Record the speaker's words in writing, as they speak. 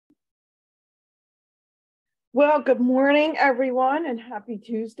Well, good morning, everyone, and happy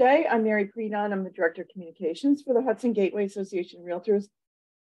Tuesday. I'm Mary Predon. I'm the Director of Communications for the Hudson Gateway Association of Realtors,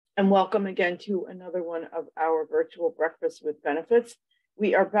 and welcome again to another one of our virtual Breakfast with Benefits.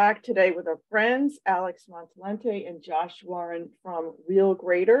 We are back today with our friends, Alex Montalente and Josh Warren from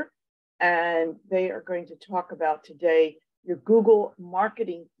RealGrader, and they are going to talk about today your Google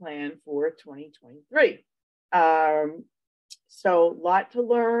marketing plan for 2023. So a lot to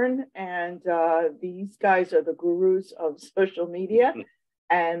learn, and these guys are the gurus of social media.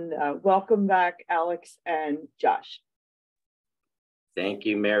 And welcome back, Alex and Josh. Thank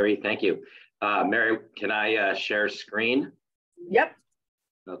you, Mary. Thank you. Mary, can I share screen? Yep.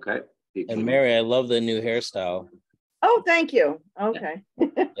 Okay. And Mary, I love the new hairstyle. Oh, thank you. Okay.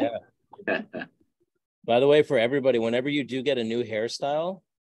 Yeah. By the way, for everybody, whenever you do get a new hairstyle,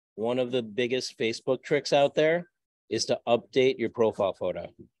 one of the biggest Facebook tricks out there is to update your profile photo.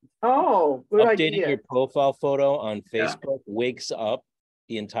 Oh, good Updating idea. your profile photo on Facebook wakes up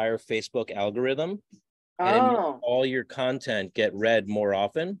the entire Facebook algorithm, and it makes all your content get read more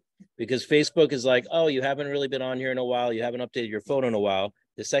often, because Facebook is like, oh, you haven't really been on here in a while. You haven't updated your photo in a while.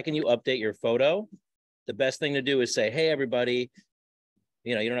 The second you update your photo, the best thing to do is say, hey, everybody,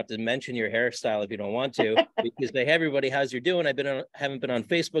 you don't have to mention your hairstyle if you don't want to, because say, hey, everybody, how's you doing? Haven't been on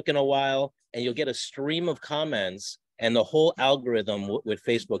Facebook in a while, and you'll get a stream of comments, and the whole algorithm with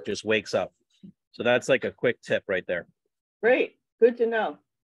Facebook just wakes up. So that's like a quick tip right there. Great. Good to know.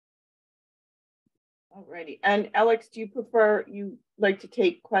 Alrighty. And Alex, do you like to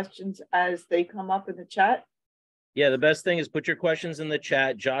take questions as they come up in the chat? Yeah, the best thing is put your questions in the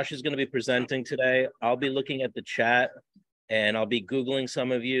chat. Josh is going to be presenting today. I'll be looking at the chat, and I'll be Googling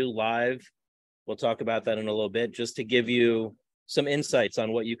some of you live. We'll talk about that in a little bit, just to give you some insights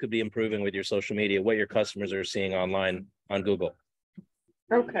on what you could be improving with your social media, what your customers are seeing online on Google.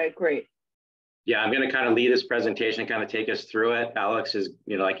 Okay, great. Yeah, I'm going to kind of lead this presentation, kind of take us through it. Alex is,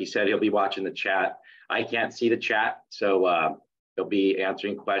 like he said, he'll be watching the chat. I can't see the chat, so he'll be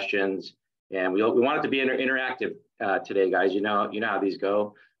answering questions. And we want it to be interactive today, guys. You know how these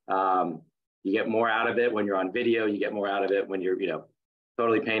go. You get more out of it when you're on video. You get more out of it when you're,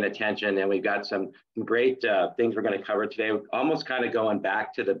 totally paying attention. And we've got some great things we're going to cover today, almost kind of going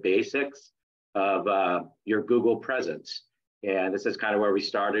back to the basics of your Google presence. And this is kind of where we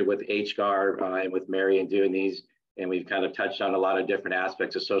started with HGAR and with Mary and doing these. And we've kind of touched on a lot of different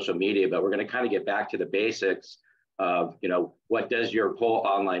aspects of social media, but we're going to kind of get back to the basics of, what does your whole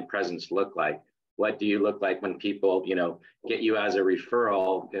online presence look like? What do you look like when people, get you as a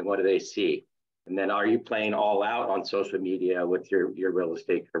referral, and what do they see? And then are you playing all out on social media with your real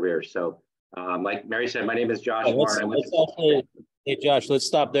estate career? So like Mary said, my name is Josh Warren. Hey, Josh, let's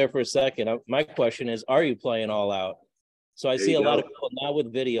stop there for a second. My question is, are you playing all out? So I see a lot of people now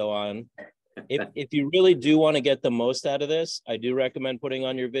with video on. If you really do want to get the most out of this, I do recommend putting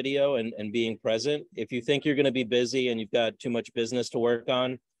on your video and being present. If you think you're going to be busy and you've got too much business to work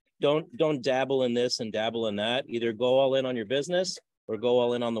on, don't dabble in this and dabble in that. Either go all in on your business or go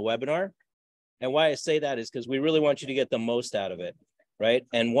all in on the webinar. And why I say that is because we really want you to get the most out of it, right?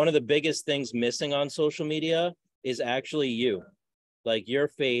 And one of the biggest things missing on social media is actually you, like your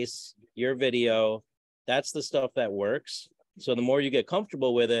face, your video. That's the stuff that works. So the more you get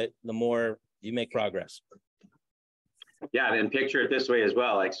comfortable with it, the more you make progress. Yeah, and picture it this way as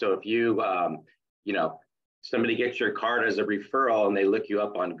well. Like, so if you, somebody gets your card as a referral and they look you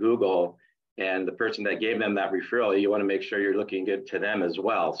up on Google, and the person that gave them that referral, you want to make sure you're looking good to them as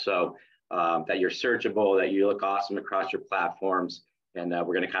well. So that you're searchable, that you look awesome across your platforms. And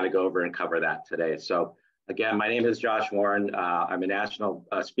we're going to kind of go over and cover that today. So again, my name is Josh Warren. I'm a national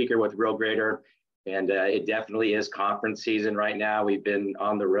speaker with RealGrader. And it definitely is conference season right now. We've been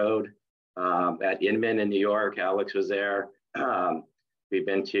on the road at Inman in New York. Alex was there. We've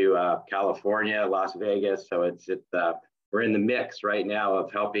been to California, Las Vegas. So we're in the mix right now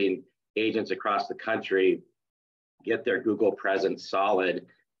of helping agents across the country get their Google presence solid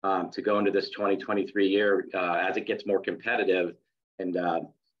to go into this 2023 year as it gets more competitive, and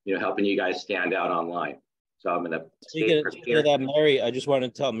helping you guys stand out online. So I'm going to speaking of that, Mary, I just want to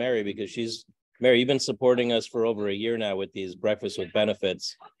tell Mary, because Mary, you've been supporting us for over a year now with these Breakfast with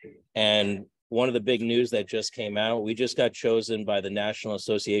Benefits. And one of the big news that just came out, we just got chosen by the National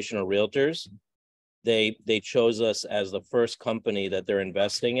Association of Realtors. They chose us as the first company that they're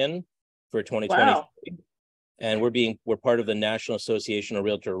investing in for 2023. Wow. And we're part of the National Association of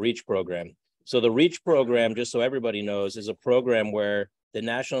Realtor REACH program. So the REACH program, just so everybody knows, is a program where the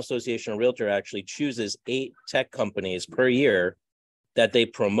National Association of Realtor actually chooses 8 tech companies per year that they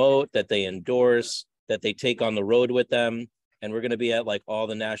promote, that they endorse, that they take on the road with them. And we're going to be at like all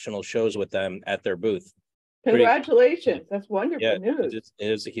the national shows with them at their booth. Congratulations. That's wonderful Yeah, news. it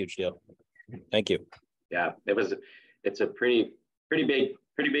is a huge deal. Thank you. Yeah, it's a pretty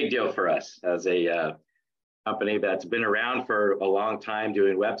big deal for us as a company that's been around for a long time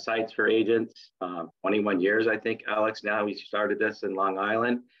doing websites for agents. 21 years, I think, Alex, now we started this in Long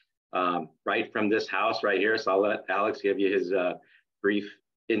Island, right from this house right here. So I'll let Alex give you his brief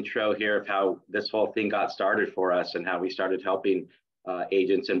intro here of how this whole thing got started for us and how we started helping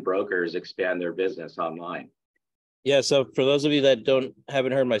agents and brokers expand their business online. Yeah, so for those of you that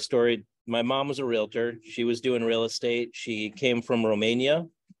haven't heard my story, my mom was a realtor. She was doing real estate. She came from Romania.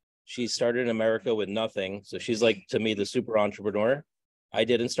 She started in America with nothing. So she's like, to me, the super entrepreneur. I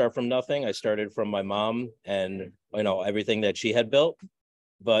didn't start from nothing. I started from my mom and, everything that she had built.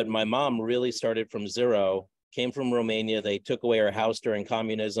 But my mom really started from zero, came from Romania. They took away her house during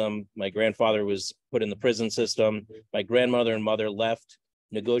communism. My grandfather was put in the prison system. My grandmother and mother left,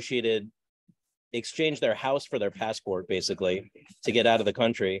 exchanged their house for their passport, basically, to get out of the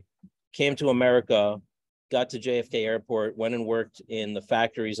country, came to America, got to JFK Airport, went and worked in the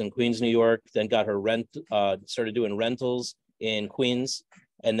factories in Queens, New York, then got her started doing rentals in Queens,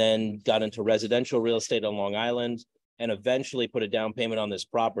 and then got into residential real estate on Long Island, and eventually put a down payment on this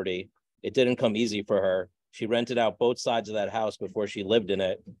property. It didn't come easy for her. She rented out both sides of that house before she lived in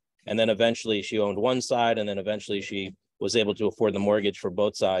it. And then eventually she owned one side, and then eventually she was able to afford the mortgage for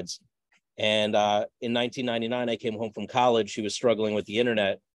both sides. And in 1999, I came home from college. She was struggling with the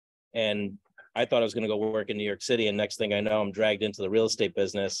internet, and I thought I was going to go work in New York City. And next thing I know, I'm dragged into the real estate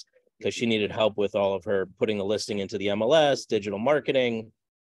business because she needed help with all of her putting the listing into the MLS, digital marketing.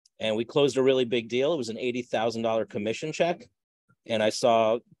 And we closed a really big deal. It was an $80,000 commission check. And I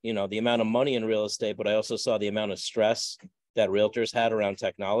saw, the amount of money in real estate, but I also saw the amount of stress that realtors had around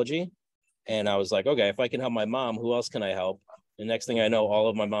technology. And I was like, okay, if I can help my mom, who else can I help? The next thing I know, all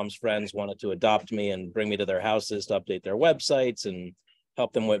of my mom's friends wanted to adopt me and bring me to their houses to update their websites and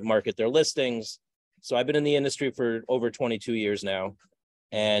help them market their listings. So I've been in the industry for over 22 years now.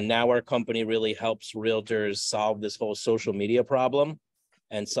 And now our company really helps realtors solve this whole social media problem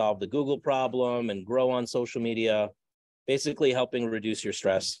and solve the Google problem and grow on social media, basically helping reduce your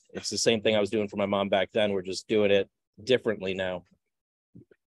stress. It's the same thing I was doing for my mom back then. We're just doing it differently now.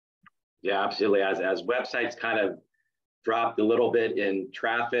 Yeah, absolutely. As websites kind of dropped a little bit in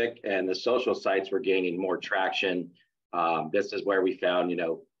traffic and the social sites were gaining more traction, this is where we found,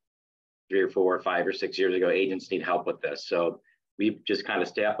 3 or 4 or 5 or 6 years ago, agents need help with this. So we just kind of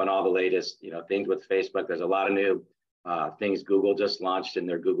stay up on all the latest, things with Facebook. There's a lot of new things Google just launched in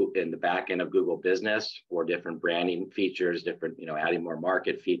the back end of Google Business for different branding features, different, adding more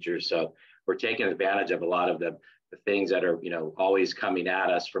market features. So we're taking advantage of a lot of the things that are, always coming at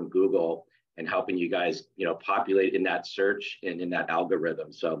us from Google and helping you guys, populate in that search and in that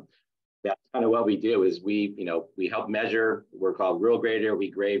algorithm. So that's kind of what we do is we help measure. We're called RealGrader. We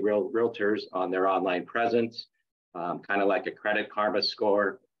grade realtors on their online presence, kind of like a Credit Karma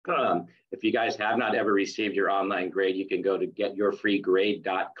score. If you guys have not ever received your online grade, you can go to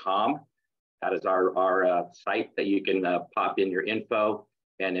getyourfreegrade.com. That is our site that you can pop in your info.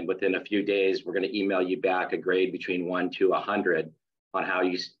 And then within a few days, we're going to email you back a grade between 1 to 100 on how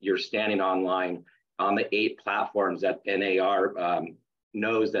you're standing online on the 8 platforms that NAR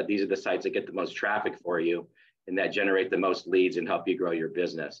knows that these are the sites that get the most traffic for you and that generate the most leads and help you grow your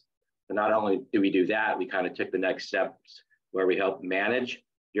business. So not only do we do that, we kind of took the next steps where we help manage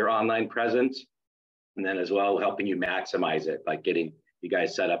your online presence, and then as well helping you maximize it, like getting you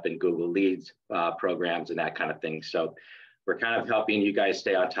guys set up in Google Leads programs and that kind of thing. So we're kind of helping you guys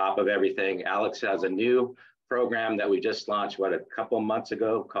stay on top of everything. Alex has a new program that we just launched, a couple months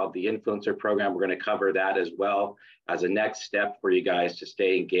ago called the Influencer Program. We're going to cover that as well as a next step for you guys to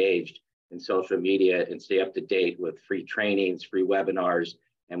stay engaged in social media and stay up to date with free trainings, free webinars,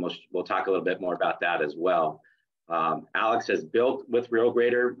 and we'll talk a little bit more about that as well. Alex has built with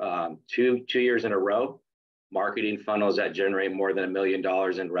RealGrader 2 years in a row, marketing funnels that generate more than $1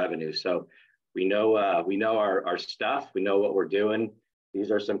 million in revenue. So we know our stuff. We know what we're doing. These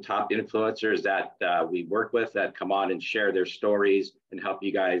are some top influencers that we work with that come on and share their stories and help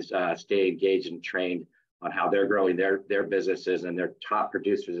you guys stay engaged and trained on how they're growing their businesses, and they're top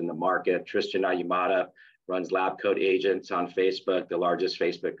producers in the market. Tristan Ayumada runs Lab Coat Agents on Facebook, the largest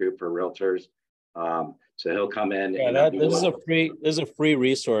Facebook group for realtors. So he'll come in. Yeah, this is a free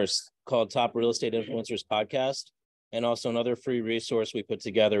resource called Top Real Estate Influencers Podcast. And also another free resource we put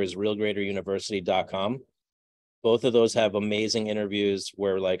together is realgraderuniversity.com. Both of those have amazing interviews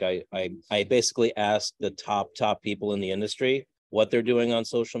where I basically ask the top people in the industry what they're doing on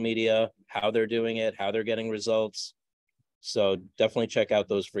social media, how they're doing it, how they're getting results. So definitely check out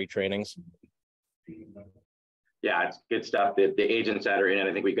those free trainings. Yeah, it's good stuff. The agents that are in it,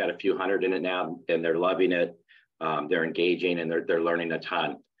 I think we've got a few hundred in it now, and they're loving it. They're engaging and they're learning a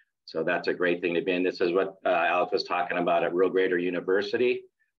ton. So that's a great thing to be in. This is what Alex was talking about at Real Grader University.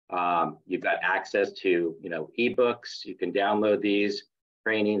 You've got access to, ebooks. You can download these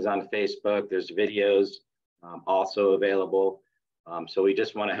trainings on Facebook. There's videos also available. So we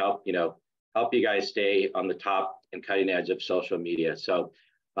just want to help you guys stay on the top and cutting edge of social media. So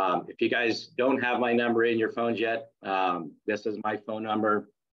if you guys don't have my number in your phones yet, this is my phone number.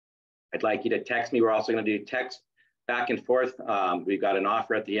 I'd like you to text me. We're also going to do text back and forth. We've got an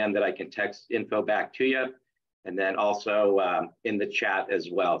offer at the end that I can text info back to you. And then also in the chat as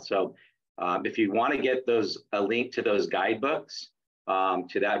well. So if you want to get a link to those guidebooks,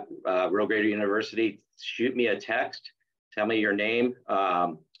 to that Real Grader University, shoot me a text, tell me your name,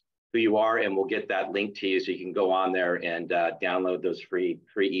 who you are, and we'll get that link to you so you can go on there and download those free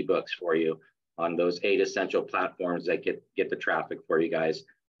ebooks for you on those 8 essential platforms that get the traffic for you guys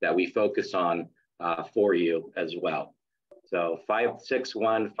that we focus on for you as well. So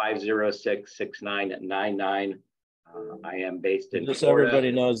 561-506-6999. I am based in just Florida. So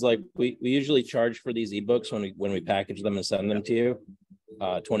everybody knows, like we usually charge for these ebooks when we package them and send them to you,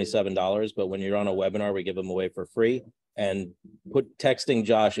 $27. But when you're on a webinar, we give them away for free. And texting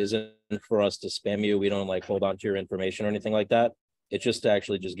Josh isn't for us to spam you. We don't hold on to your information or anything like that. It's just to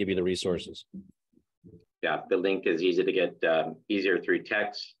actually just give you the resources. Yeah, the link is easy to get, easier through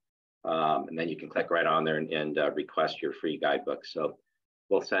text. And then you can click right on there and request your free guidebook. So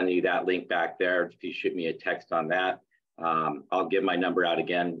we'll send you that link back there if you shoot me a text on that. I'll give my number out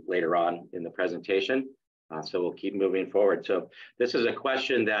again later on in the presentation. So we'll keep moving forward. So this is a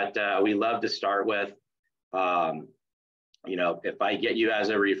question that we love to start with. If I get you as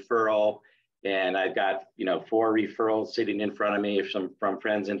a referral and I've got, 4 referrals sitting in front of me from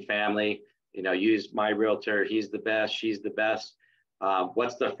friends and family, use my realtor, he's the best, she's the best.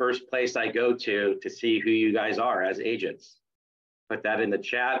 What's the first place I go to see who you guys are as agents? Put that in the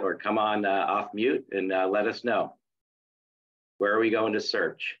chat or come on off mute and let us know. Where are we going to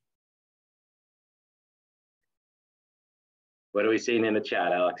search? What are we seeing in the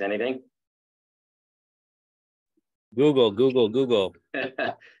chat, Alex? Anything? Google. 100%.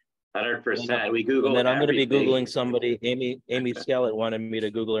 We Google. And then I'm going to be Googling somebody. Amy Skellett wanted me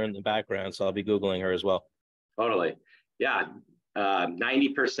to Google her in the background, so I'll be Googling her as well. Totally. Yeah.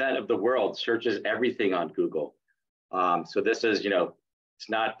 90% of the world searches everything on Google. So this is, it's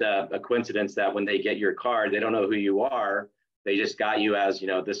not a coincidence that when they get your card, they don't know who you are. They just got you as,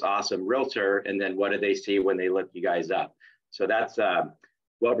 this awesome realtor. And then what do they see when they look you guys up? So that's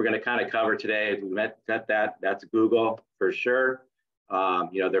what we're going to kind of cover today. We met that. That's Google for sure.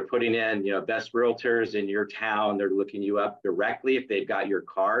 They're putting in, best realtors in your town. They're looking you up directly if they've got your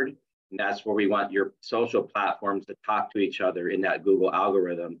card. And that's where we want your social platforms to talk to each other in that Google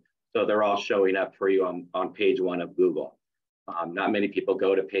algorithm. So they're all showing up for you on page 1 of Google. Not many people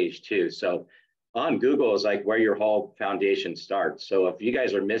go to page 2. So on Google is like where your whole foundation starts. So if you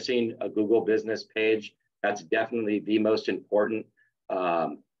guys are missing a Google business page, that's definitely the most important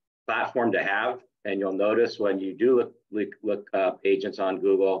platform to have. And you'll notice when you do look up agents on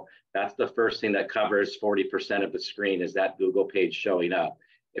Google, that's the first thing that covers 40% of the screen is that Google page showing up.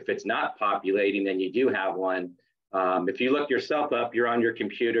 If it's not populating and you do have one, if you look yourself up, you're on your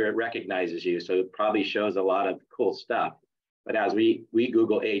computer, it recognizes you. So it probably shows a lot of cool stuff. But as we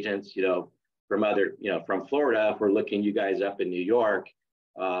Google agents, from from Florida, if we're looking you guys up in New York,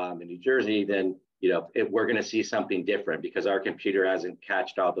 in New Jersey, then, we're going to see something different because our computer hasn't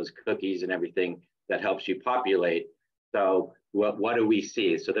catched all those cookies and everything that helps you populate. So what do we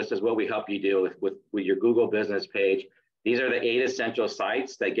see? So this is what we help you do with your Google business page. These are the 8 essential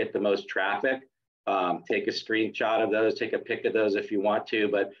sites that get the most traffic. Take a screenshot of those, take a pic of those if you want to,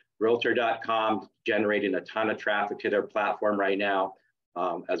 but Realtor.com generating a ton of traffic to their platform right now,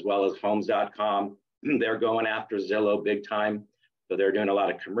 as well as Homes.com. They're going after Zillow big time. So they're doing a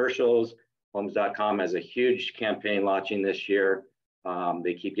lot of commercials. Homes.com has a huge campaign launching this year.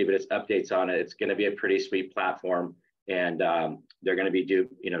 They keep giving us updates on it. It's going to be a pretty sweet platform, and they're going to be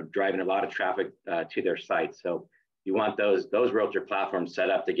driving a lot of traffic to their site. So you want those realtor platforms set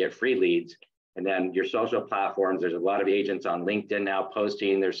up to get free leads. And then your social platforms, there's a lot of agents on LinkedIn now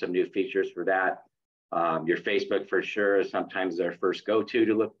posting. There's some new features for that. Your Facebook for sure is sometimes their first go-to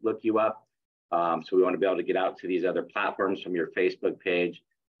to look you up. So we want to be able to get out to these other platforms from your Facebook page,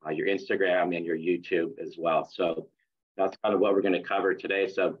 your Instagram, and your YouTube as well. So that's kind of what we're going to cover today.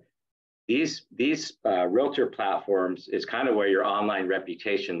 So these realtor platforms is kind of where your online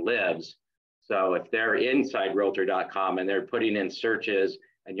reputation lives. So if they're inside Realtor.com and they're putting in searches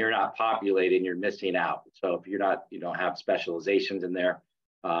and you're not populating, you're missing out. So if you don't have specializations in there,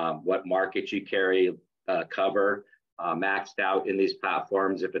 what markets you cover, maxed out in these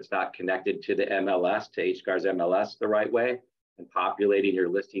platforms, if it's not connected to the MLS, to HCAR's MLS the right way, and populating your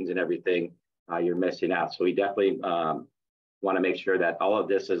listings and everything, you're missing out. So we definitely want to make sure that all of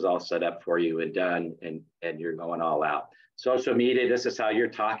this is all set up for you and done, and you're going all out. Social media, this is how you're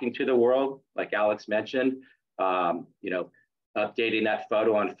talking to the world, like Alex mentioned. Updating that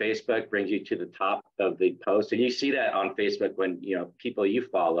photo on Facebook brings you to the top of the post. And you see that on Facebook when, people you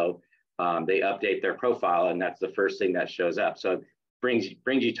follow, they update their profile, and that's the first thing that shows up. So it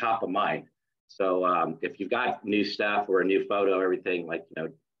brings you top of mind. So if you've got new stuff or a new photo, everything, like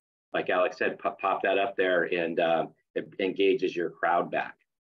Alex said, pop that up there, and it engages your crowd back.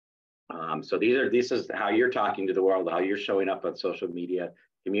 So this is how you're talking to the world, how you're showing up on social media,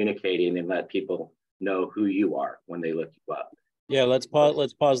 communicating, and let people know who you are when they look you up. Yeah, let's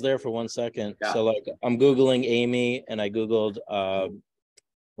pause there for 1 second. Yeah. So I'm Googling Amy, and I Googled,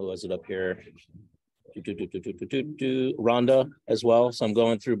 who was it up here? Rhonda as well. So I'm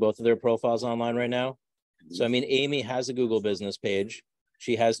going through both of their profiles online right now. So, Amy has a Google business page.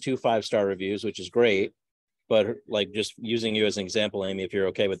 She has 2 5-star reviews, which is great. But just using you as an example, Amy, if you're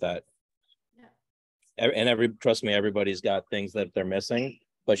okay with that. Yeah. And trust me, everybody's got things that they're missing,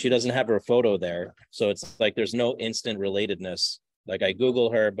 but she doesn't have her photo there. So it's like there's no instant relatedness. Like I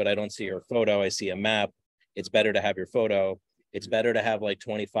Google her, but I don't see her photo. I see a map. It's better to have your photo. It's better to have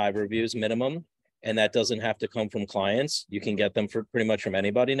 25 reviews minimum. And that doesn't have to come from clients. You can get them for pretty much from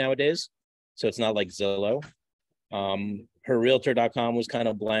anybody nowadays. So it's not like Zillow. Her realtor.com was kind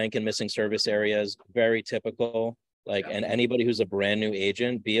of blank and missing service areas, very typical. And anybody who's a brand new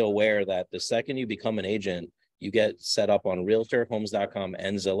agent, be aware that the second you become an agent, you get set up on Realtor, Homes.com,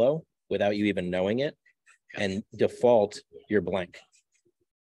 and Zillow without you even knowing it. And default, you're blank.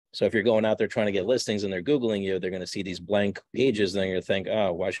 So if you're going out there trying to get listings and they're Googling you, they're going to see these blank pages, and they're going to think,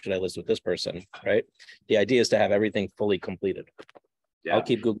 oh, why should I list with this person, right? The idea is to have everything fully completed. Yeah. I'll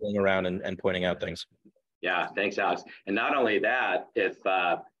keep Googling around and pointing out things. Yeah, thanks, Alex. And not only that, if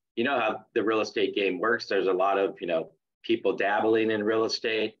you know how the real estate game works, there's a lot of people dabbling in real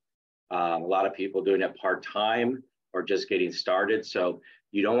estate, a lot of people doing it part-time or just getting started. So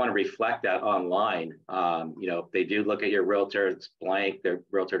you don't want to reflect that online. If they do look at your realtor, it's blank, they're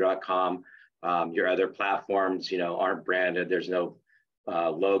realtor.com. Your other platforms, aren't branded. There's no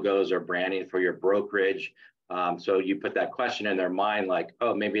logos or branding for your brokerage. So you put that question in their mind, like,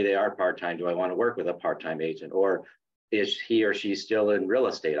 oh, maybe they are part-time. Do I want to work with a part-time agent? Or is he or she still in real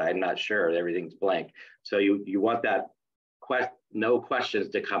estate? I'm not sure. Everything's blank. So you want that no questions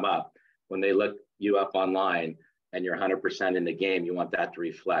to come up when they look you up online and you're 100% in the game. You want that to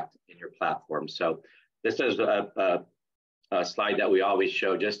reflect in your platform. So this is a slide that we always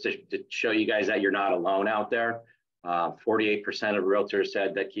show just to show you guys that you're not alone out there. 48% of realtors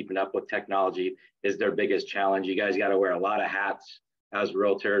said that keeping up with technology is their biggest challenge. You guys got to wear a lot of hats as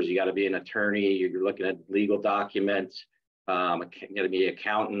realtors. You got to be an attorney. You're looking at legal documents. You got to be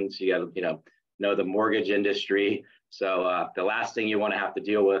accountants. You got to know the mortgage industry. So the last thing you want to have to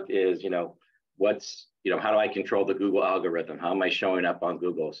deal with is how do I control the Google algorithm? How am I showing up on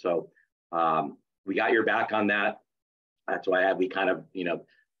Google? So we got your back on that. That's why we kind of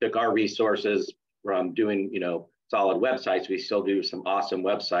took our resources from doing solid websites. We still do some awesome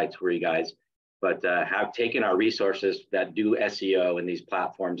websites for you guys, but have taken our resources that do SEO and these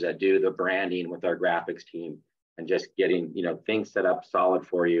platforms that do the branding with our graphics team and just getting, things set up solid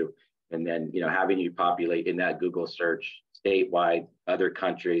for you. And then, having you populate in that Google search statewide, other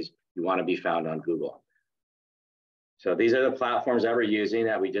countries, you want to be found on Google. So these are the platforms that we're using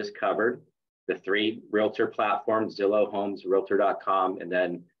that we just covered. The 3 realtor platforms, Zillow, Homes, Realtor.com, and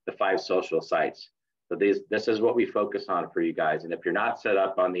then the 5 social sites. So this is what we focus on for you guys. And if you're not set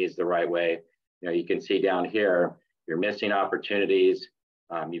up on these the right way, you can see down here, you're missing opportunities.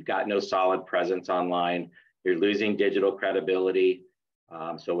 You've got no solid presence online. You're losing digital credibility.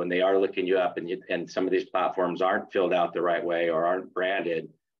 So when they are looking you up and some of these platforms aren't filled out the right way or aren't branded,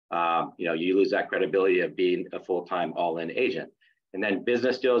 you lose that credibility of being a full-time all-in agent. And then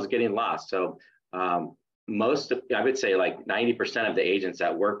business deals getting lost. So I would say like 90% of the agents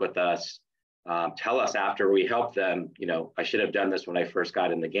that work with us tell us after we help them, I should have done this when I first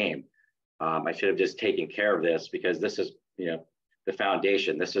got in the game. I should have just taken care of this because this is, the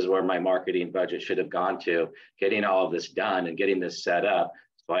foundation. This is where my marketing budget should have gone to, getting all of this done and getting this set up.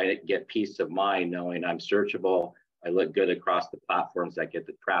 So I get peace of mind knowing I'm searchable. I look good across the platforms that get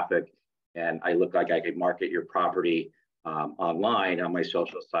the traffic, and I look like I could market your property online on my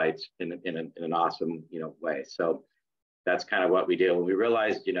social sites in an awesome way. So that's kind of what we do. When we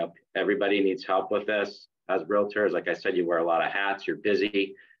realized, you know, everybody needs help with this as realtors. Like I said, you wear a lot of hats, you're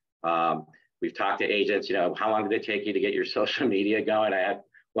busy. We've talked to agents, you know, how long did it take you to get your social media going? I had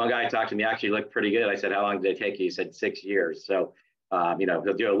one guy talk to me, actually looked pretty good. I said, how long did it take you? He said 6 years. So, you know,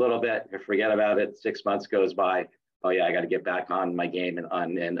 he'll do a little bit, he'll forget about it. 6 months goes by. Oh yeah, I got to get back on my game and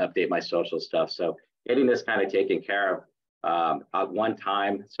update my social stuff. So getting this kind of taken care of at one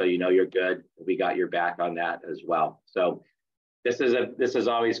time, so you know you're good. We got your back on that as well. So this is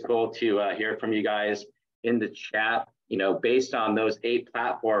always cool to hear from you guys in the chat. You know, based on those 8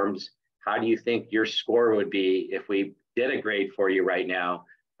 platforms, how do you think your score would be if we did a grade for you right now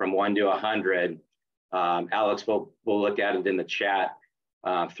from 1 to 100? Alex, we'll look at it in the chat.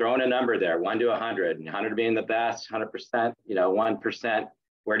 Throw in a number there, 1 to 100, 100 being the best, 100%, you know, 1%.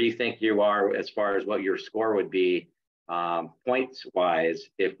 Where do you think you are as far as what your score would be points wise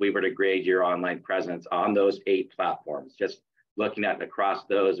if we were to grade your online presence on those 8 platforms? Just looking at across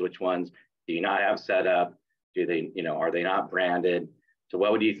those, which ones do you not have set up? Do they, you know, are they not branded? So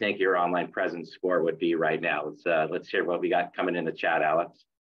what would you think your online presence score would be right now? Let's hear what we got coming in the chat, Alex.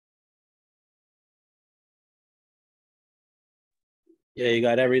 Yeah, you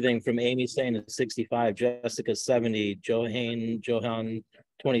got everything from Amy saying it's 65, Jessica 70, Johan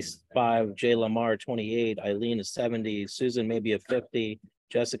 25, Jay Lamar 28, Eileen is 70, Susan maybe a 50,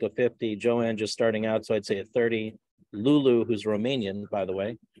 Jessica 50, Joanne just starting out, so I'd say a 30. Lulu, who's Romanian, by the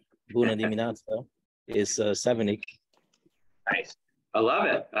way, Bună dimineața, is 70. Nice. I love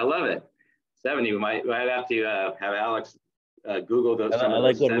it. I love it. 70. We might have to have Alex Google those. I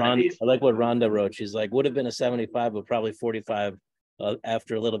like what Rhonda wrote. She's like, would have been a 75, but probably 45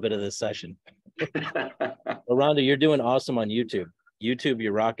 after a little bit of this session. Well, Rhonda, you're doing awesome on YouTube.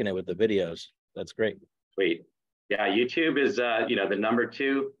 You're rocking it with the videos. That's great. Sweet. Yeah, YouTube is you know, the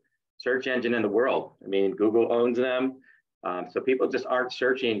 #2 search engine in the world. I mean, Google owns them. So people just aren't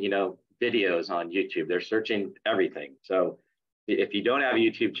searching, you know, videos on YouTube. They're searching everything. So if you don't have a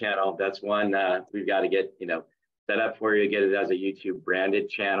YouTube channel, that's one we've got to get, you know, set up for you, get it as a YouTube branded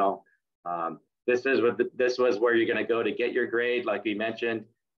channel. This was where you're going to go to get your grade, like we mentioned.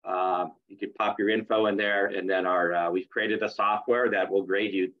 You could pop your info in there, and then we've created a software that will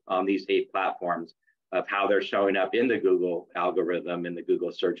grade you on these 8 platforms of how they're showing up in the Google algorithm, in the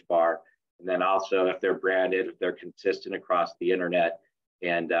Google search bar, and then also if they're branded, if they're consistent across the internet,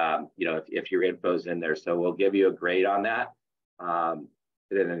 and you know, if your info's in there. So we'll give you a grade on that.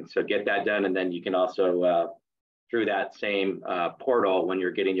 And so get that done, and then you can also through that same portal, when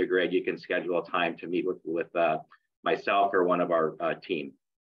you're getting your grade, you can schedule a time to meet with myself or one of our team.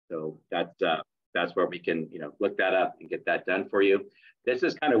 So that's where we can, you know, look that up and get that done for you. This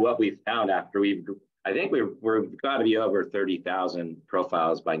is kind of what we found after I think we've got to be over 30,000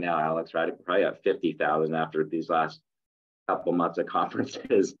 profiles by now, Alex, right? Probably at 50,000 after these last couple months of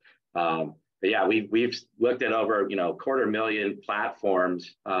conferences. But yeah, we've looked at over, you know, 250,000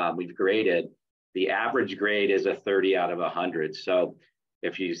 platforms we've graded. The average grade is a 30 out of 100. So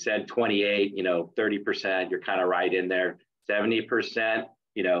if you said 28, you know, 30%, you're kind of right in there. 70%,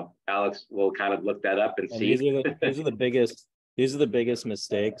 you know, Alex will kind of look that up and see. These are the biggest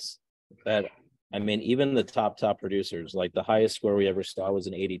mistakes that, I mean, even the top producers, like the highest score we ever saw was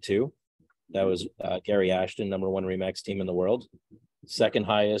an 82. That was Gary Ashton, #1 Remax team in the world. Second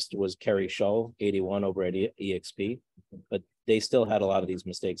highest was Kerry Shull, 81 over at EXP, but they still had a lot of these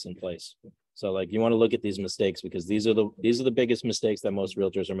mistakes in place. So like, you want to look at these mistakes because these are the biggest mistakes that most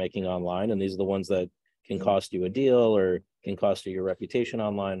realtors are making online, and these are the ones that can cost you a deal or can cost you your reputation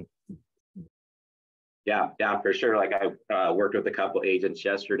online. Yeah, for sure. Like I worked with a couple agents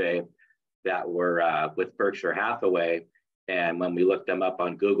yesterday that were with Berkshire Hathaway, and when we looked them up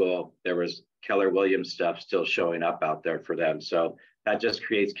on Google, there was Keller Williams stuff still showing up out there for them. So that just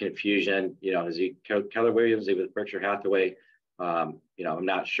creates confusion. You know, is he Keller Williams, is he with Berkshire Hathaway? You know, I'm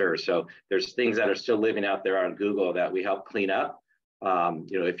not sure. So there's things that are still living out there on Google that we help clean up.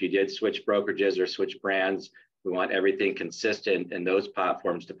 You know, if you did switch brokerages or switch brands, we want everything consistent in those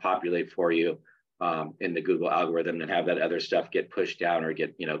platforms to populate for you in the Google algorithm, and have that other stuff get pushed down or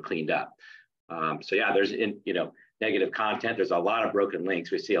get, you know, cleaned up. So yeah, there's, you know, negative content. There's a lot of broken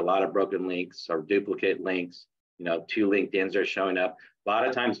links. We see a lot of broken links or duplicate links. You know, 2 LinkedIn's are showing up. A lot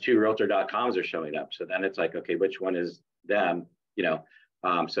of times 2 Realtor.coms are showing up. So then it's like, okay, which one is them? You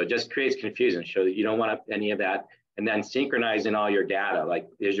know, so it just creates confusion. So you don't want any of that. And then synchronizing all your data, like,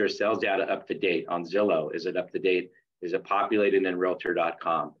 is your sales data up to date on Zillow? Is it up to date? Is it populated in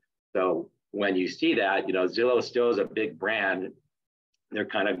Realtor.com? So when you see that, you know, Zillow still is a big brand. They're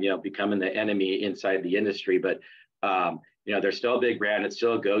kind of, you know, becoming the enemy inside the industry, but you know, they're still a big brand. It's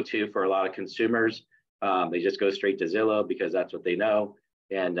still a go-to for a lot of consumers. They just go straight to Zillow because that's what they know.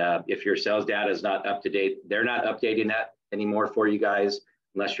 And if your sales data is not up to date, they're not updating that anymore for you guys,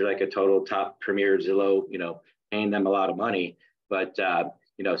 unless you're like a total top premier Zillow, paying them a lot of money. But,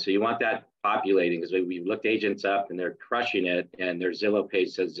 so you want that populating, because we've looked agents up and they're crushing it, and their Zillow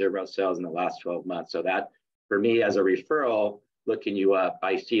page says 0 sales in the last 12 months. So that, for me as a referral, looking you up,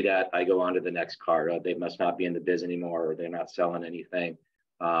 I see that, I go on to the next card. They must not be in the biz anymore, or they're not selling anything.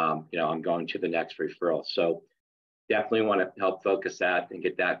 I'm going to the next referral. So definitely want to help focus that and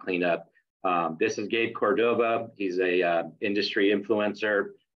get that cleaned up. This is Gabe Cordova. He's a industry influencer,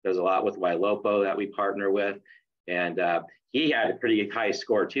 does a lot with Ylopo that we partner with. And he had a pretty high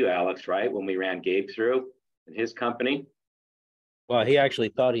score too, Alex, right? When we ran Gabe through in his company. Well, he actually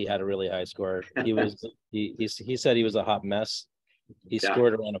thought he had a really high score. He was he said he was a hot mess. He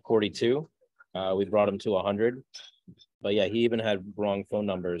scored around a 42. We brought him to 100. But yeah, he even had wrong phone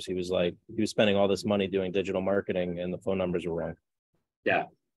numbers. He was spending all this money doing digital marketing and the phone numbers were wrong. Yeah.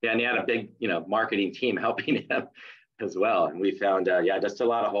 And he had a big, marketing team helping him as well. And we found, just a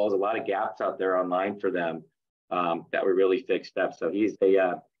lot of holes, a lot of gaps out there online for them that were really fixed up. So he's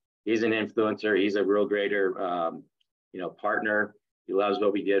an influencer. He's a real greater, partner. He loves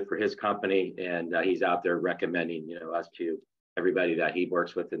what we did for his company, and he's out there recommending, us to everybody that he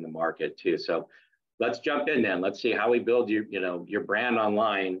works with in the market too. So let's jump in then. Let's see how we build your brand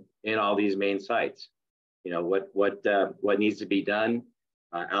online in all these main sites. What needs to be done.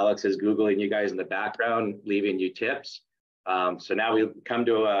 Alex is Googling you guys in the background, leaving you tips. So now we come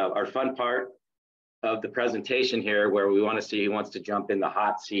to our fun part of the presentation here, where we want to see who wants to jump in the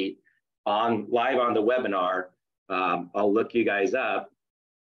hot seat live on the webinar. I'll look you guys up,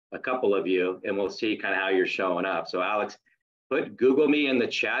 a couple of you, and we'll see kind of how you're showing up. So Alex, put Google me in the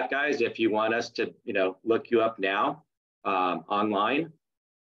chat, guys, if you want us to, look you up now online.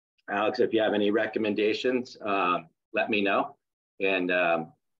 Alex, if you have any recommendations, let me know, and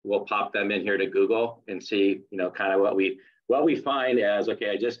we'll pop them in here to Google and see, kind of what we find as, okay,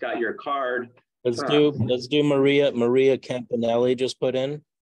 I just got your card. Let's do Maria Campanelli just put in.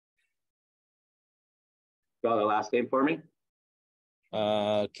 Spell the last name for me.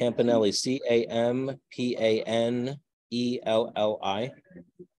 Campanelli, Campanelli.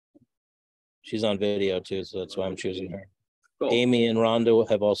 She's on video too, so that's why I'm choosing her. Cool. Amy and Rhonda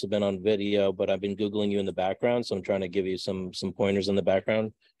have also been on video, but I've been Googling you in the background, so I'm trying to give you some pointers in the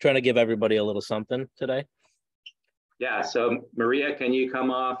background. Trying to give everybody a little something today. Yeah, so Maria, can you come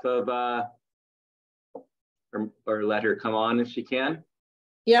off of, or let her come on if she can?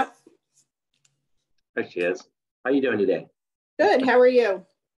 Yep. There she is. How you doing today? Good, how are you?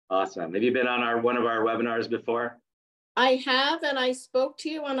 Awesome. Have you been on one of our webinars before? I have, and I spoke to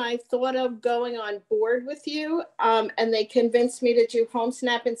you, and I thought of going on board with you, and they convinced me to do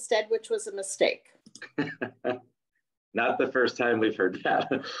HomeSnap instead, which was a mistake. Not the first time we've heard that.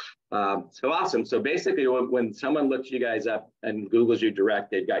 So awesome. So basically, when someone looks you guys up and Googles you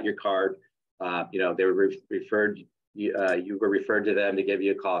direct, they've got your card. They were referred. You were referred to them to give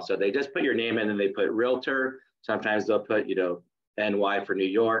you a call. So they just put your name in and they put realtor. Sometimes they'll put, NY for New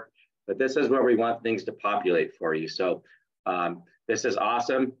York. But this is where we want things to populate for you. So this is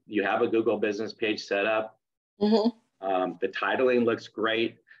awesome. You have a Google business page set up. Mm-hmm. The titling looks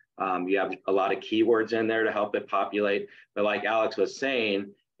great. You have a lot of keywords in there to help it populate. But like Alex was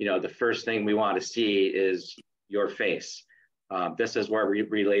saying, the first thing we want to see is your face. This is where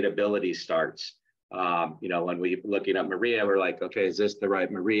relatability starts. When we're looking at Maria, we're like, okay, is this the right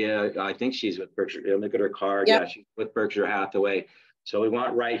Maria? I think she's with Berkshire. Look at her card. Yep. Yeah, she's with Berkshire Hathaway. So we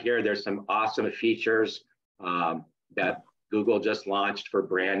want right here, there's some awesome features that Google just launched for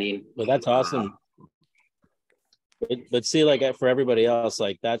branding. Well, that's awesome. But see, like for everybody else,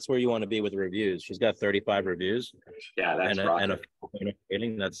 like that's where you want to be with reviews. She's got 35 reviews. Yeah, that's and a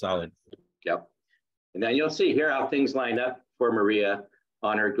rating. That's solid. Yep. And then you'll see here how things line up for Maria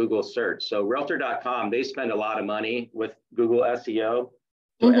on her Google search. So Realtor.com, they spend a lot of money with Google SEO.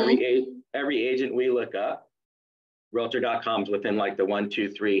 So mm-hmm. every agent we look up, Realtor.com is within like the 1, 2,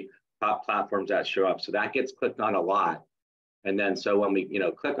 3 top platforms that show up. So that gets clicked on a lot. And then so when we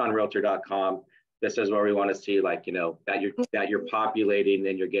click on Realtor.com, this is where we want to see like that you're populating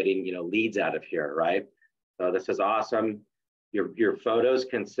and you're getting leads out of here, right? So this is awesome. Your photos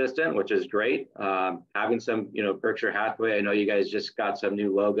consistent, which is great. Having some Berkshire Hathaway. I know you guys just got some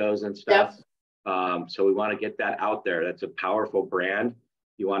new logos and stuff. Yep. So we want to get that out there. That's a powerful brand.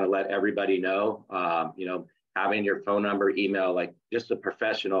 You want to let everybody know. Having your phone number, email, like just a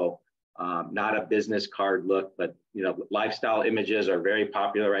professional, not a business card look, but lifestyle images are very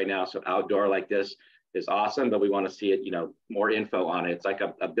popular right now. So outdoor like this is awesome, but we want to see it, more info on it. It's like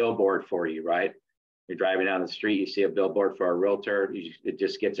a billboard for you, right? You're driving down the street, you see a billboard for a realtor, it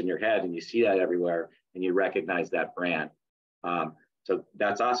just gets in your head and you see that everywhere and you recognize that brand. So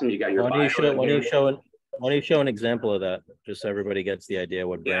that's awesome. You got your Why don't you show an example of that, just so everybody gets the idea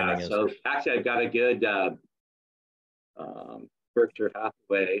what branding is? So actually I've got a good Berkshire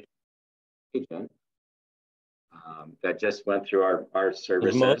Hathaway agent that just went through our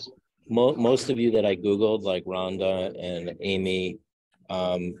services. Most of you that I Googled, like Rhonda and Amy,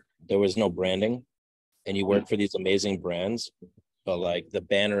 there was no branding, and you work for these amazing brands, but like the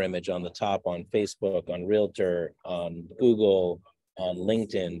banner image on the top on Facebook, on Realtor, on Google, on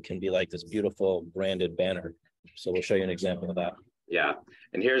LinkedIn can be like this beautiful branded banner. So we'll show you an example of that. Yeah,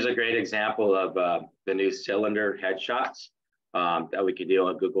 and here's a great example of the new cylinder headshots that we could do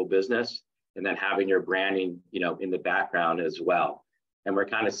on Google Business, and then having your branding, in the background as well. And we're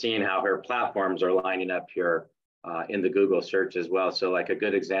kind of seeing how her platforms are lining up here in the Google search as well. So like a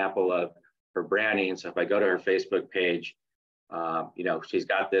good example of her branding. So if I go to her Facebook page, she's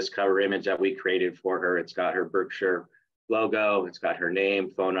got this cover image that we created for her. It's got her Berkshire logo, it's got her name,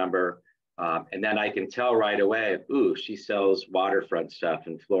 phone number, and then I can tell right away, ooh, she sells waterfront stuff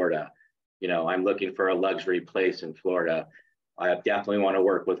in Florida. I'm looking for a luxury place in Florida. I definitely want to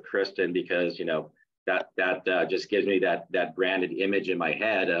work with Kristen because, that just gives me that branded image in my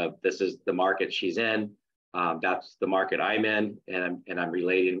head of this is the market she's in. That's the market I'm in, and I'm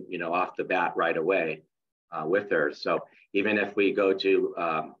relating, off the bat right away with her. So even if we go to,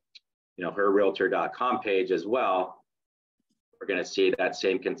 her realtor.com page as well, we're going to see that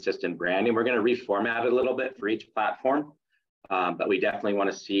same consistent branding. We're going to reformat it a little bit for each platform, but we definitely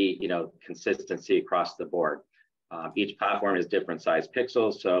want to see, consistency across the board. Each platform is different size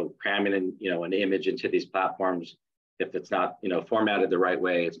pixels, so cramming in, an image into these platforms, if it's not, formatted the right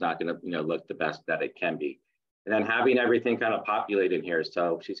way, it's not going to, look the best that it can be. And then having everything kind of populate in here,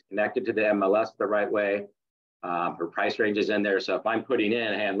 so she's connected to the MLS the right way. Her price range is in there. So if I'm putting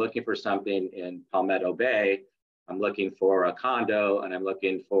in, hey, I'm looking for something in Palmetto Bay, I'm looking for a condo, and I'm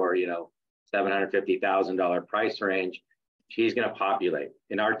looking for, $750,000 price range, she's going to populate.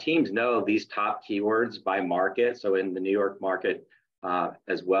 And our teams know these top keywords by market. So in the New York market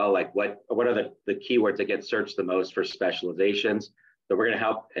as well, like what are the keywords that get searched the most for specializations? So we're going to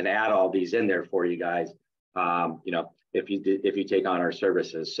help and add all these in there for you guys, if you take on our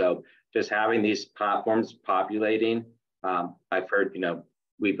services. So just having these platforms populating, I've heard,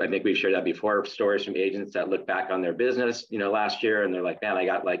 I think we've shared that before, stories from agents that look back on their business, last year, and they're like, man, I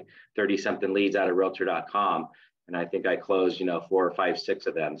got like 30 something leads out of realtor.com. And I think I closed, 4 or 5, 6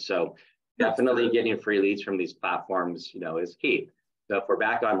 of them. So definitely getting free leads from these platforms, is key. So if we're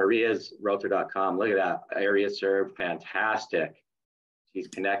back on Maria's realtor.com, look at that area served, fantastic. She's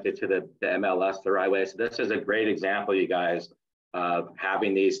connected to the MLS the right way. So this is a great example, you guys, of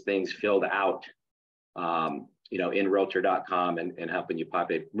having these things filled out, in realtor.com and helping you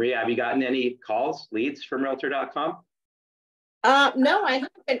populate. Maria, have you gotten any calls, leads from realtor.com? No, I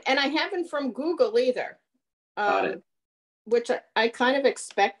haven't. And I haven't from Google either. Got it. Which I kind of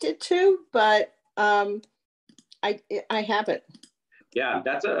expected to, but I haven't. Yeah,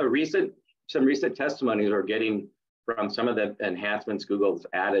 that's some recent testimonies we're getting from some of the enhancements Google's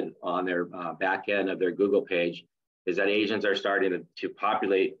added on their back end of their Google page, is that agents are starting to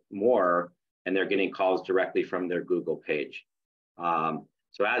populate more, and they're getting calls directly from their Google page.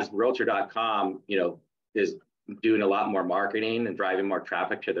 So as realtor.com, is doing a lot more marketing and driving more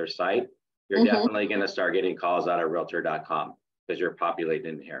traffic to their site, you're definitely going to start getting calls out of realtor.com because you're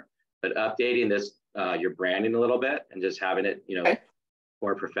populating in here. But updating this, your branding a little bit and just having it,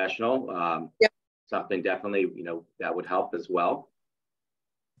 more professional, something definitely, that would help as well.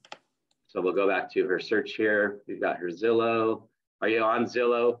 So we'll go back to her search here. We've got her Zillow. Are you on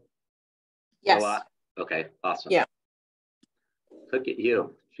Zillow? Yes. A lot? Okay, awesome. Yeah. Look at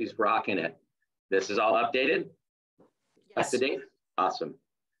you. She's rocking it. This is all updated? Yes. Up to date? Awesome.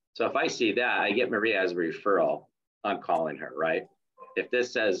 So if I see that, I get Maria as a referral, I'm calling her, right? If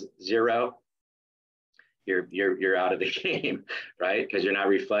this says 0, you're out of the game, right? Because you're not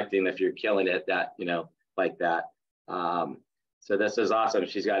reflecting if you're killing it that, like that. So this is awesome.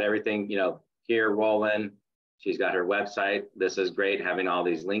 She's got everything, here rolling. She's got her website. This is great, having all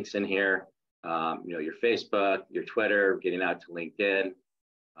these links in here. Your Facebook, your Twitter, getting out to LinkedIn.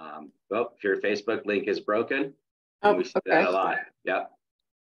 Well, if your Facebook link is broken, we see that a lot. Yep.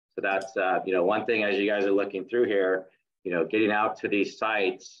 So that's, one thing as you guys are looking through here, getting out to these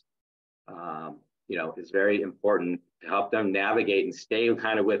sites, is very important to help them navigate and stay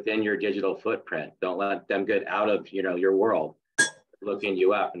kind of within your digital footprint. Don't let them get out of, your world, looking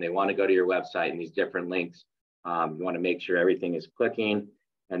you up, and they want to go to your website and these different links. You want to make sure everything is clicking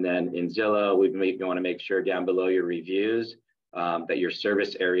And then in Zillow, we want to make sure down below your reviews that your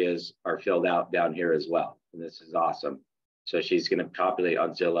service areas are filled out down here as well. And this is awesome. So she's going to populate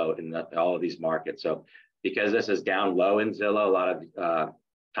on Zillow in all of these markets. So because this is down low in Zillow, a lot of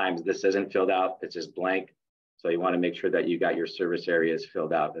times this isn't filled out, it's just blank. So you want to make sure that you got your service areas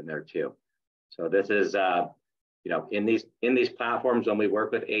filled out in there too. So this is, in these platforms, when we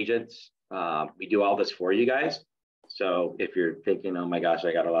work with agents, we do all this for you guys. So if you're thinking, oh my gosh,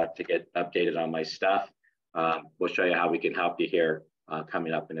 I got a lot to get updated on my stuff, we'll show you how we can help you here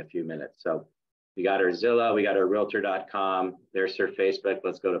coming up in a few minutes. So we got our Zillow, we got our realtor.com, there's her Facebook.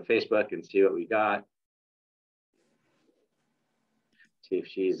 Let's go to Facebook and see what we got. See if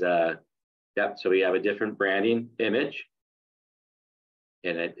she's, yep, so we have a different branding image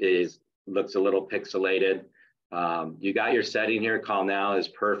and it looks a little pixelated. You got your setting here, call now is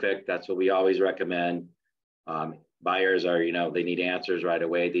perfect. That's what we always recommend. Buyers are, they need answers right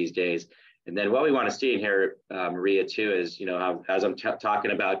away these days. And then what we want to see in here, Maria, too, is, how, as I'm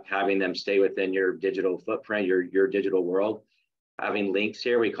talking about having them stay within your digital footprint, your digital world, having links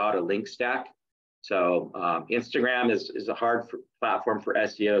here, we call it a link stack. So Instagram is a hard platform for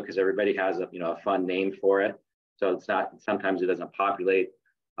SEO because everybody has a fun name for it. So it's not, sometimes it doesn't populate.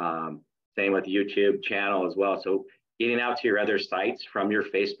 Same with YouTube channel as well. So getting out to your other sites from your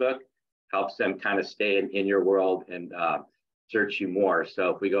Facebook helps them kind of stay in your world and search you more. So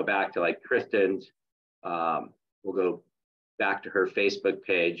if we go back to like Kristen's, we'll go back to her Facebook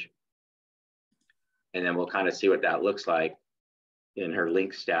page and then we'll kind of see what that looks like in her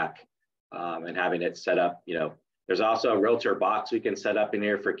link stack and having it set up. There's also a realtor box we can set up in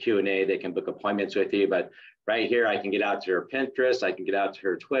here for Q&A. They can book appointments with you, but right here, I can get out to her Pinterest, I can get out to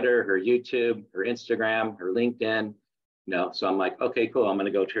her Twitter, her YouTube, her Instagram, her LinkedIn. So I'm like, okay, cool. I'm going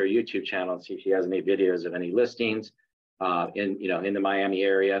to go to her YouTube channel and see if she has any videos of any listings in the Miami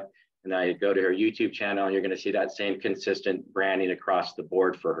area. And then I go to her YouTube channel and you're going to see that same consistent branding across the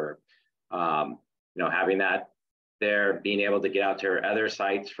board for her. Having that there, being able to get out to her other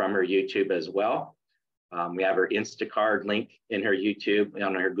sites from her YouTube as well. We have her Instacard link in her YouTube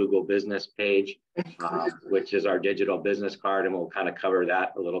on her Google business page, which is our digital business card. And we'll kind of cover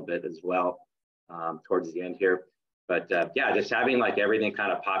that a little bit as well towards the end here. But yeah, just having like everything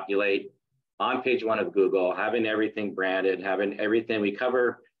kind of populate on page one of Google, having everything branded, having everything. We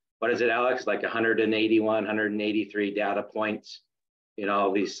cover, what is it, Alex? Like 181, 183 data points in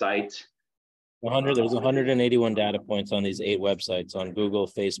all these sites. There's 181 data points on these 8 websites on Google,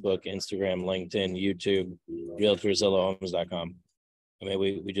 Facebook, Instagram, LinkedIn, YouTube, Realtor, Zillow, Homes.com. I mean,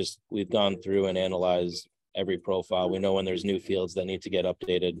 we've gone through and analyzed every profile. We know when there's new fields that need to get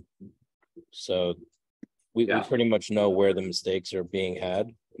updated. So we pretty much know where the mistakes are being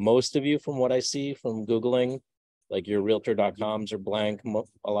had. Most of you, from what I see from Googling, like your realtor.coms are blank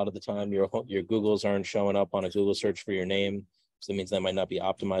a lot of the time. Your Googles aren't showing up on a Google search for your name. So that means that might not be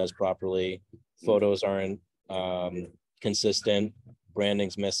optimized properly. Photos aren't consistent.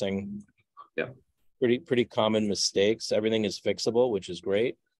 Branding's missing. Yeah. Pretty common mistakes. Everything is fixable, which is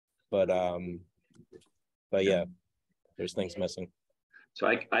great. But yeah, there's things missing. So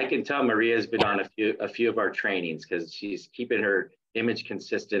I can tell Maria's been on a few of our trainings because she's keeping her image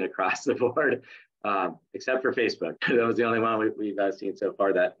consistent across the board, except for Facebook. That was the only one we've seen so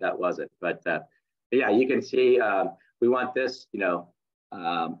far that wasn't. But yeah, you can see we want this,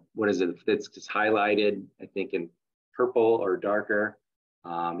 what is it? It's just highlighted, I think, in purple or darker.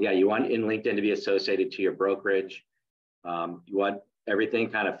 Yeah, you want in LinkedIn to be associated to your brokerage. You want everything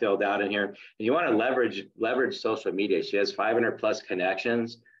kind of filled out in here, and you want to leverage social media. She has 500 plus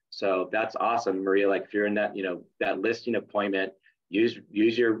connections, so that's awesome, Maria. Like if you're in that, that listing appointment, use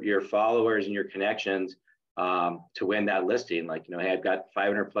your followers and your connections to win that listing. Like, hey, I've got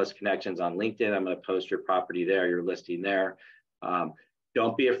 500 plus connections on LinkedIn. I'm going to post your property there, your listing there.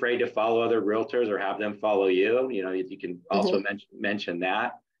 Don't be afraid to follow other realtors or have them follow you. You can also mention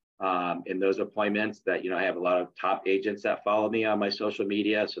that in those appointments that, I have a lot of top agents that follow me on my social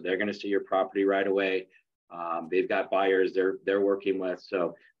media. So they're going to see your property right away. They've got buyers they're working with.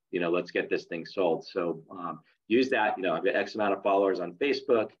 So, let's get this thing sold. So use that, I've got X amount of followers on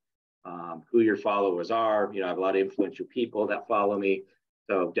Facebook, who your followers are. I have a lot of influential people that follow me.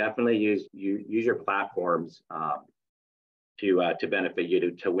 So definitely use your platforms to benefit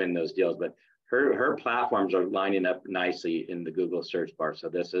you to win those deals. But her platforms are lining up nicely in the Google search bar. So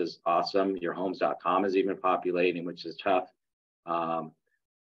this is awesome. Your homes.com is even populating, which is tough.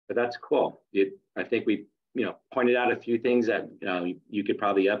 But that's cool. I think we, pointed out a few things that you could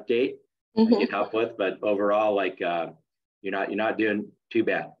probably update and get help with, but overall, like you're not doing too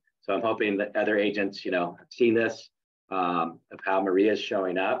bad. So I'm hoping that other agents, have seen this of how Maria's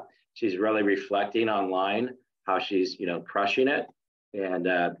showing up. She's really reflecting online how she's, crushing it. And,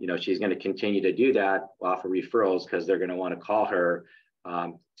 she's going to continue to do that, offer referrals, because they're going to want to call her.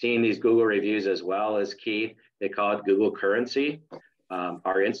 Seeing these Google reviews as well is key. They call it Google currency.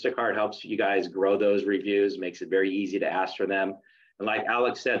 Our Instacart helps you guys grow those reviews, makes it very easy to ask for them. And like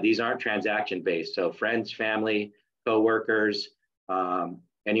Alex said, these aren't transaction based. So friends, family, coworkers,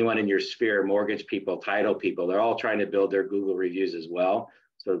 anyone in your sphere, mortgage people, title people, they're all trying to build their Google reviews as well.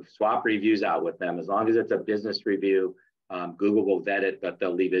 So swap reviews out with them. As long as it's a business review, Google will vet it, but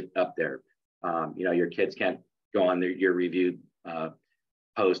they'll leave it up there. Your kids can't go on your review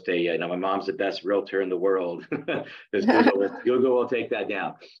post my mom's the best realtor in the world. Google will take that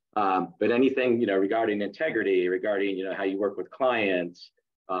down. But anything, regarding integrity, regarding, how you work with clients,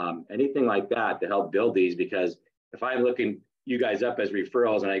 anything like that to help build these, because if I'm looking you guys up as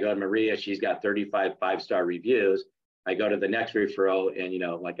referrals and I go to Maria, she's got 35 5-star reviews. I go to the next referral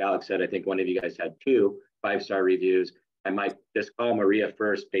and, like Alex said, I think one of you guys had 2 5-star reviews. I might just call Maria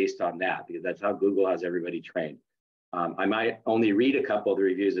first based on that, because that's how Google has everybody trained. I might only read a couple of the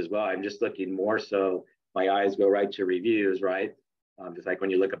reviews as well. I'm just looking more so my eyes go right to reviews, right? Just like when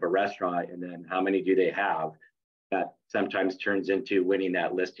you look up a restaurant and then how many do they have, that sometimes turns into winning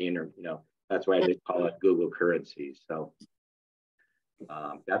that listing, or, that's why I just call it Google currency. So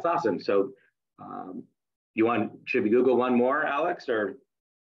that's awesome. So should we Google one more, Alex, or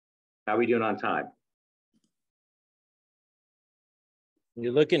how are we doing on time?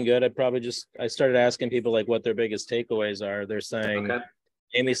 You're looking good. I started asking people like what their biggest takeaways are. They're saying, okay.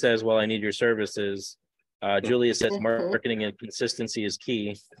 Amy says, well, I need your services. Julia says marketing and consistency is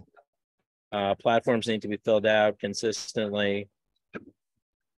key. Platforms need to be filled out consistently.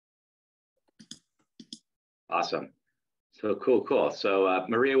 Awesome. So cool. So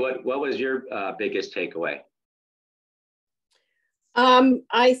Maria, what was your biggest takeaway?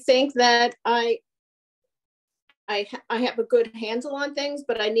 I think that I have a good handle on things,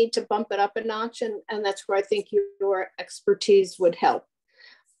 but I need to bump it up a notch, and that's where I think your expertise would help.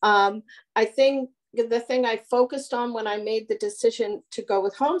 I think the thing I focused on when I made the decision to go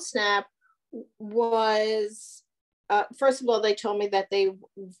with HomeSnap was, first of all, they told me that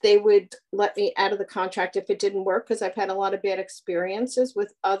they would let me out of the contract if it didn't work, because I've had a lot of bad experiences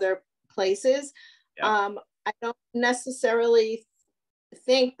with other places. Yeah. I don't necessarily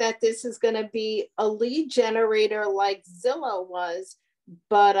think that this is going to be a lead generator like Zillow was,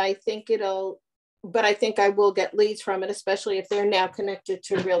 but I think I will get leads from it, especially if they're now connected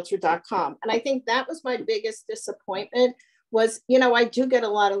to realtor.com. And I think that was my biggest disappointment was, I do get a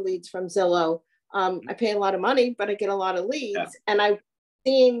lot of leads from Zillow. I pay a lot of money, but I get a lot of leads. Yeah. And I've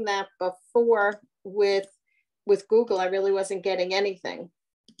seen that before with Google. I really wasn't getting anything.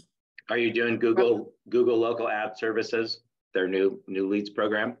 Are you doing Google local ad services? Their new leads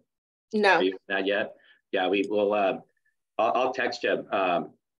program? No, not yet. Yeah, we will. I'll text you okay.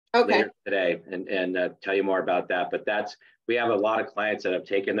 later today and tell you more about that. But we have a lot of clients that have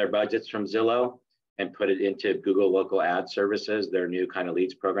taken their budgets from Zillow and put it into Google local ad services, their new kind of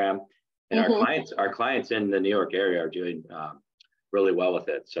leads program. And our clients in the New York area are doing really well with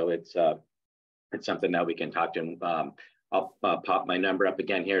it. So it's something that we can talk to them. I'll pop my number up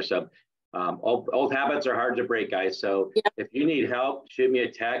again here. So. Old habits are hard to break, guys. So yeah. If you need help, shoot me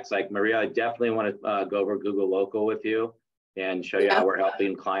a text. Like Maria, I definitely want to go over Google Local with you and show you how we're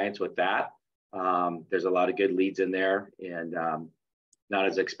helping clients with that. There's a lot of good leads in there and not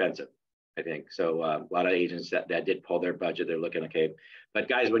as expensive, I think. So a lot of agents that did pull their budget, they're looking okay. But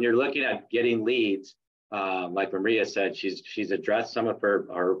guys, when you're looking at getting leads, like Maria said, she's addressed some of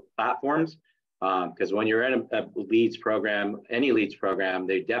her platforms. Because when you're in a leads program, any leads program,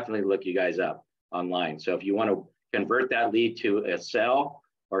 they definitely look you guys up online. So if you want to convert that lead to a sale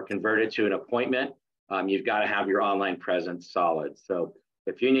or convert it to an appointment, you've got to have your online presence solid. So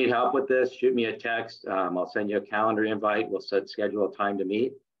if you need help with this, shoot me a text. I'll send you a calendar invite. We'll schedule a time to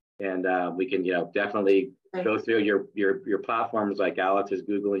meet, and we can definitely go through your platforms like Alex is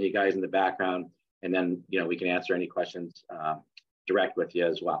Googling you guys in the background, and then we can answer any questions direct with you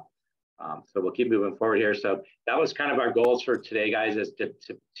as well. So we'll keep moving forward here. So that was kind of our goals for today, guys, is to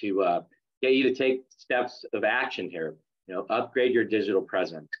get you to take steps of action here. Upgrade your digital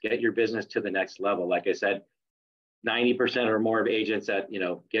presence, get your business to the next level. Like I said, 90% or more of agents that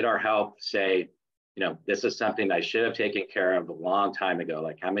get our help say, this is something I should have taken care of a long time ago.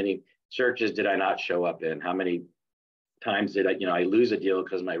 Like, how many searches did I not show up in? How many times did I lose a deal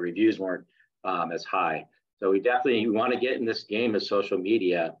because my reviews weren't as high? So we definitely want to get in this game of social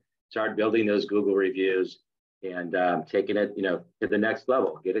media. Start building those Google reviews and taking it, to the next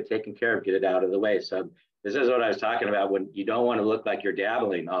level. Get it taken care of, get it out of the way. So this is what I was talking about when you don't want to look like you're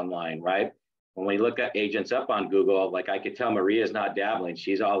dabbling online, right? When we look at agents up on Google, like I could tell Maria's not dabbling.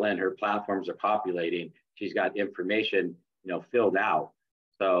 She's all in. Her platforms are populating. She's got information, filled out.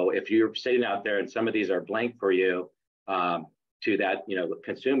 So if you're sitting out there and some of these are blank for you, to that,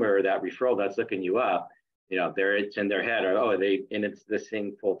 consumer or that referral that's looking you up, it's in their head, or, oh, they in it's this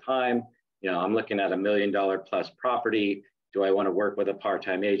thing full time. I'm looking at $1 million plus property. Do I want to work with a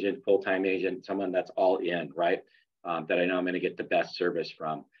part-time agent, full-time agent, someone that's all in, right? That I know I'm going to get the best service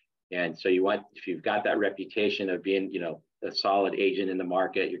from. And so if you've got that reputation of being, a solid agent in the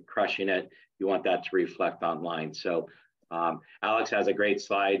market, you're crushing it, you want that to reflect online. So Alex has a great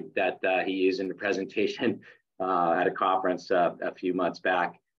slide that he used in the presentation at a conference a few months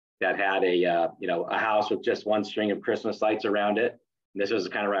back that had a house with just one string of Christmas lights around it. And this was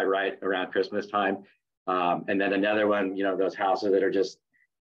kind of right around Christmas time. And then another one, those houses that are just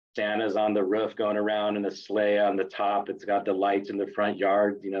Santa's on the roof going around and a sleigh on the top. It's got the lights in the front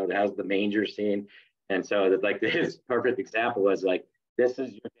yard, it has the manger scene. And so like this perfect example was like, this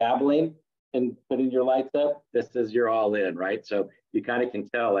is your dabbling and putting your lights up. This is your all in, right? So you kind of can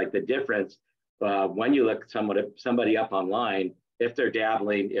tell like the difference when you look somebody up online, if they're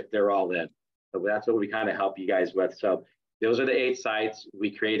dabbling, if they're all in. So that's what we kind of help you guys with. So those are the 8 sites.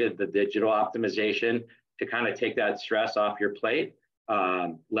 We created the digital optimization to kind of take that stress off your plate.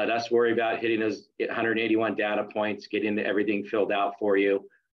 Let us worry about hitting those 181 data points, getting everything filled out for you,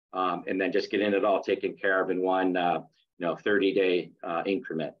 and then just getting it all taken care of in one 30-day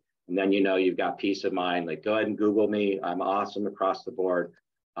increment. And then you've got peace of mind. Like, go ahead and Google me. I'm awesome across the board.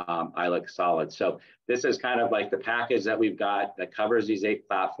 I look solid. So this is kind of like the package that we've got that covers these 8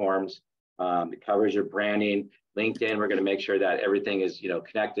 platforms. It covers your branding. LinkedIn, we're going to make sure that everything is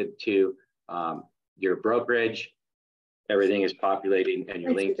connected to your brokerage. Everything is populating in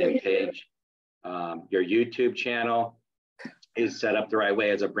your LinkedIn page. Your YouTube channel is set up the right way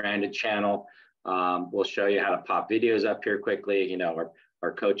as a branded channel. We'll show you how to pop videos up here quickly.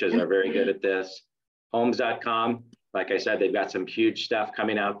 Our coaches are very good at this. Homes.com, like I said, they've got some huge stuff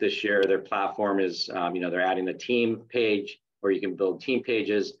coming out this year. Their platform is, they're adding a team page where you can build team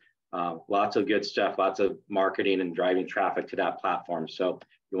pages. Lots of good stuff, lots of marketing and driving traffic to that platform. So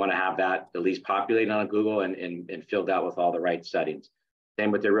you want to have that at least populated on Google and filled out with all the right settings.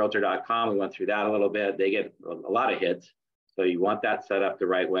 Same with their Realtor.com. We went through that a little bit. They get a lot of hits. So you want that set up the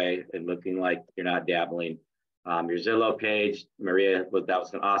right way and looking like you're not dabbling. Your Zillow page, Maria, that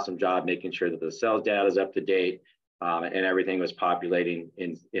was an awesome job making sure that the sales data is up to date and everything was populating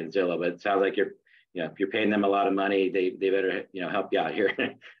in Zillow. But it sounds like if you're paying them a lot of money, they better help you out here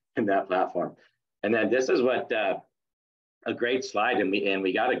in that platform. And then this is what a great slide, and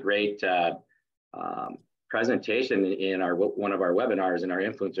we got a great presentation in one of our webinars in our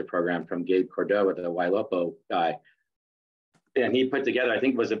influencer program from Gabe Cordova, the Wailopo guy. And he put together, I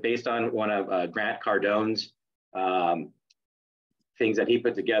think, was it based on one of Grant Cardone's things that he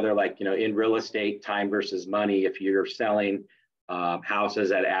put together, like, in real estate, time versus money. If you're selling houses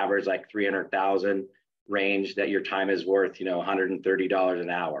that average like 300,000 range, that your time is worth, $130 an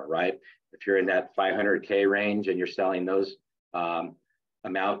hour, right? If you're in that 500K range and you're selling those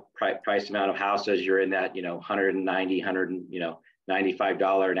price amount of houses, you're in that, $190,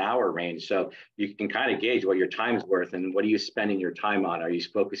 $95 an hour range. So you can kind of gauge what your time's worth and what are you spending your time on? Are you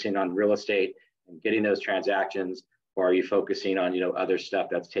focusing on real estate and getting those transactions, or are you focusing on, other stuff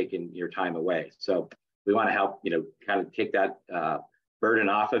that's taking your time away? So we want to help, kind of take that burden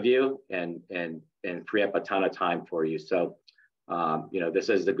off of you and free up a ton of time for you. So, this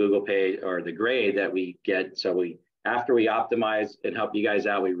is the Google page or the grade that we get. So after we optimize and help you guys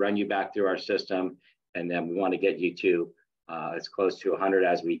out, we run you back through our system, and then we want to get you to as close to 100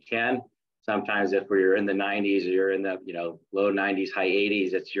 as we can. Sometimes if we're in the 90s or you're in the low 90s, high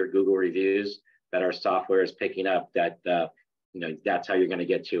 80s, it's your Google reviews that our software is picking up. That that's how you're going to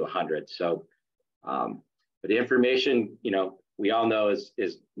get to 100. So, but the information we all know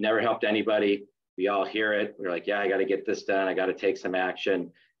is never helped anybody. We all hear it. We're like, yeah, I got to get this done. I got to take some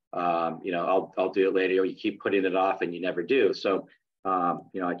action. I'll do it later. Or you keep putting it off and you never do. So,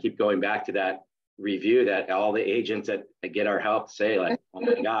 I keep going back to that review that all the agents that get our help say, like, oh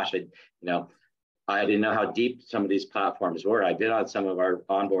my gosh, I didn't know how deep some of these platforms were. I've been on some of our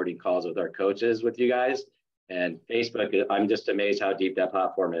onboarding calls with our coaches with you guys, and Facebook, I'm just amazed how deep that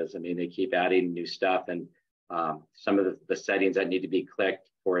platform is. I mean, they keep adding new stuff, and some of the settings that need to be clicked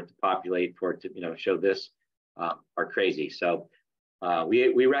for it to populate, for it to show this are crazy. So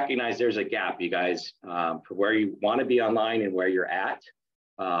we recognize there's a gap, you guys, for where you want to be online and where you're at,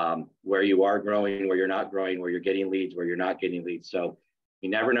 where you are growing, where you're not growing, where you're getting leads, where you're not getting leads. So you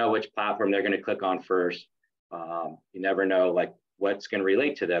never know which platform they're going to click on first. You never know like what's going to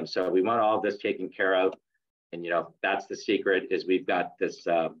relate to them. So we want all of this taken care of. And, that's the secret is we've got this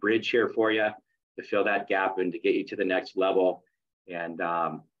bridge here for you to fill that gap and to get you to the next level. And,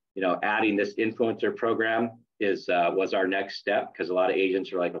 adding this influencer program was our next step, because a lot of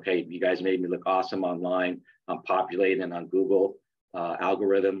agents are like, okay, you guys made me look awesome online. I'm populating on Google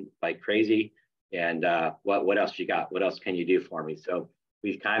algorithm like crazy. And what else you got? What else can you do for me? So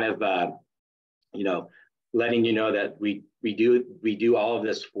we've kind of, letting you know that we do all of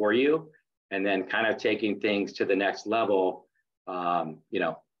this for you, and then kind of taking things to the next level,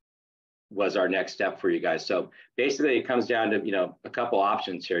 was our next step for you guys. So basically it comes down to, a couple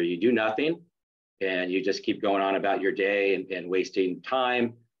options here. You do nothing and you just keep going on about your day and wasting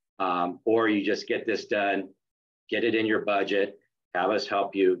time, or you just get this done, get it in your budget, have us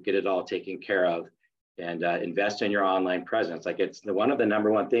help you get it all taken care of, and invest in your online presence. Like it's one of the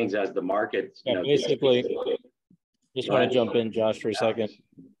number one things as the market. Basically, just want to jump in, Josh, for a second.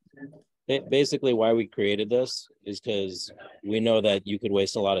 Basically, why we created this is because we know that you could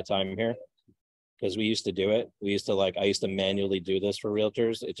waste a lot of time here, because we used to do it. I used to manually do this for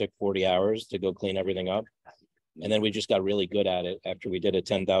realtors. It took 40 hours to go clean everything up. And then we just got really good at it after we did it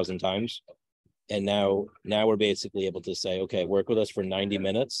 10,000 times. And now we're basically able to say, okay, work with us for 90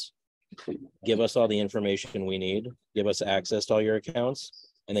 minutes, give us all the information we need, give us access to all your accounts,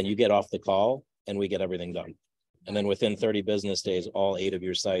 and then you get off the call and we get everything done. And then within 30 business days, all 8 of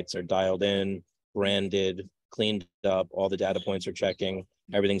your sites are dialed in, branded, cleaned up, all the data points are checking,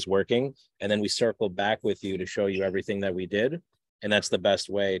 everything's working. And then we circle back with you to show you everything that we did. And that's the best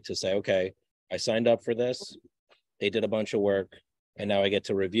way to say, okay, I signed up for this, they did a bunch of work, and now I get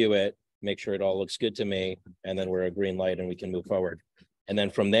to review it, make sure it all looks good to me, and then we're a green light and we can move forward. And then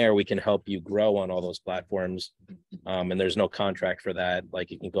from there, we can help you grow on all those platforms. And there's no contract for that.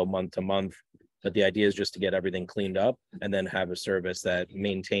 Like you can go month to month, but the idea is just to get everything cleaned up and then have a service that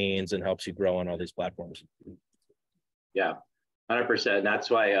maintains and helps you grow on all these platforms. Yeah, 100%. That's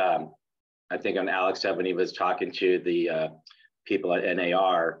why I think on Alex said when he was talking to the people at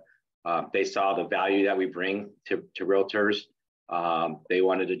NAR, they saw the value that we bring to realtors. They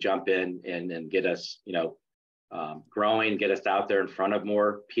wanted to jump in and get us, growing, get us out there in front of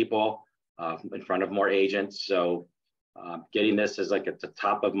more people, in front of more agents. So getting this is like it's a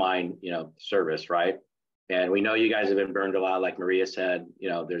top of mind, service, right? And we know you guys have been burned a lot, like Maria said.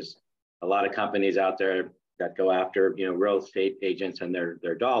 There's a lot of companies out there that go after, real estate agents and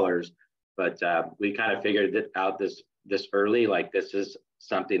their dollars. But we kind of figured it out this early. Like this is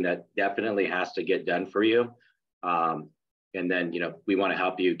something that definitely has to get done for you. And then, we want to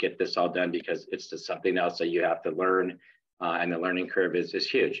help you get this all done because it's just something else that you have to learn, and the learning curve is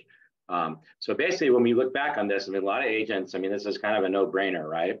huge. So basically, when we look back on this, a lot of agents, this is kind of a no-brainer,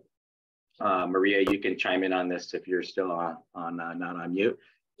 right? Maria, you can chime in on this if you're still not on mute.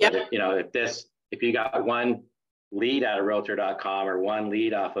 Yep. If you got one lead out of Realtor.com or one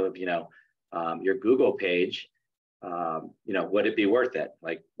lead off of, your Google page, would it be worth it?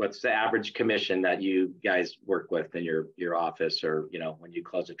 Like, what's the average commission that you guys work with in your office, or, when you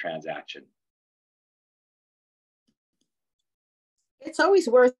close a transaction? It's always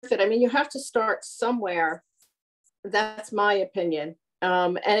worth it. You have to start somewhere. That's my opinion.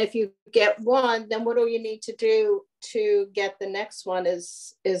 And if you get one, then what do you need to do to get the next one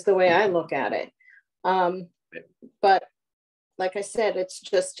is the way I look at it. But like I said, it's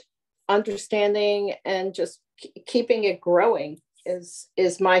just understanding and just keeping it growing is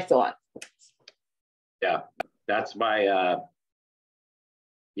my thought. Yeah, that's my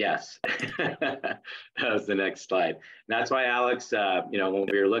yes. That was the next slide. And that's why, Alex, when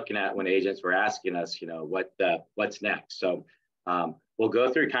we were looking at, when agents were asking us, what's next. So we'll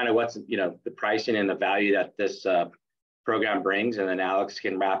go through kind of what's, the pricing and the value that this program brings. And then Alex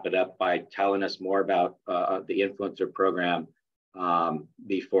can wrap it up by telling us more about the influencer program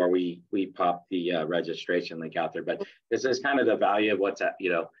before we pop the registration link out there. But this is kind of the value of what's,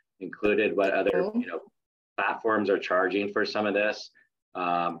 included, what other, platforms are charging for some of this.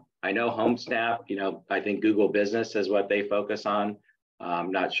 I know HomeSnap, I think Google Business is what they focus on.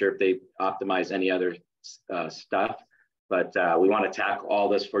 I'm not sure if they optimize any other stuff, but we want to tackle all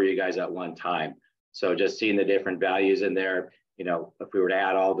this for you guys at one time. So just seeing the different values in there, if we were to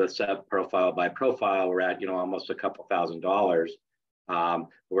add all this up profile by profile, we're at, almost a couple $1,000s.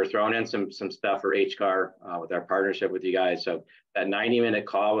 We're throwing in some stuff for HCAR with our partnership with you guys. So that 90-minute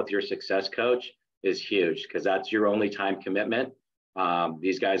call with your success coach is huge, because that's your only time commitment.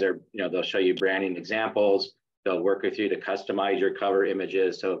 These guys are, they'll show you branding examples. They'll work with you to customize your cover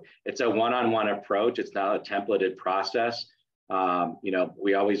images. So it's a one-on-one approach. It's not a templated process. You know,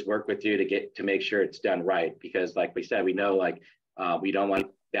 we always work with you to make sure it's done right, because like we said, we know like we don't want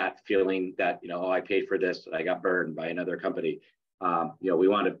that feeling that, you know, oh, I paid for this, I got burned by another company. You know, we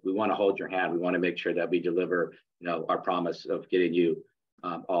want to hold your hand. We want to make sure that we deliver, you know, our promise of getting you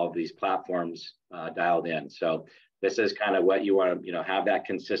all of these platforms dialed in. So this is kind of what you want to, you know, have that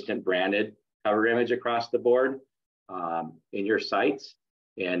consistent branded cover image across the board in your sites.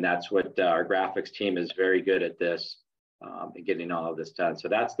 And that's what our graphics team is very good at this, and getting all of this done. So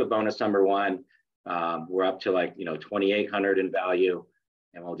that's the bonus number one. We're up to like, you know, 2,800 in value,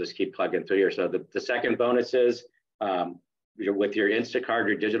 and we'll just keep plugging through here. So the second bonus is with your Instacard,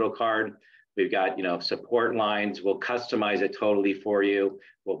 your digital card, we've got, you know, support lines. We'll customize it totally for you.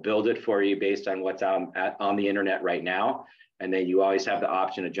 We'll build it for you based on what's on the internet right now. And then you always have the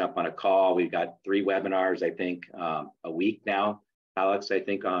option to jump on a call. We've got 3 webinars, I think, a week now, Alex, I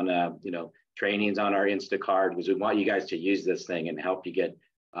think, on, you know, trainings on our Instacard, because we want you guys to use this thing and help you get,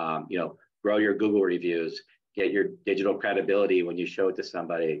 you know, grow your Google reviews, get your digital credibility when you show it to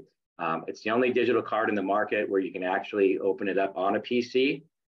somebody. It's the only digital card in the market where you can actually open it up on a PC.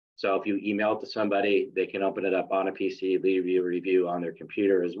 So if you email it to somebody, they can open it up on a PC, leave you a review on their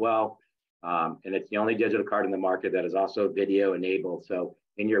computer as well. And it's the only digital card in the market that is also video enabled. So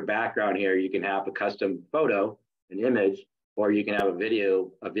in your background here, you can have a custom photo, an image, or you can have a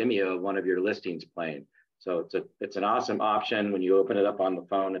video, a Vimeo of one of your listings playing. So it's an awesome option. When you open it up on the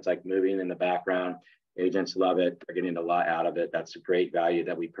phone, it's like moving in the background. Agents love it. They're getting a lot out of it. That's a great value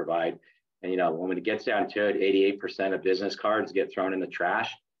that we provide. And, you know, when it gets down to it, 88% of business cards get thrown in the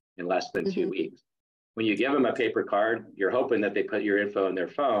trash in less than 2 weeks. When you give them a paper card, you're hoping that they put your info in their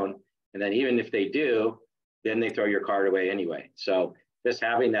phone. And then even if they do, then they throw your card away anyway. So just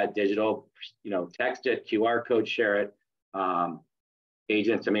having that digital, you know, text it, QR code, share it.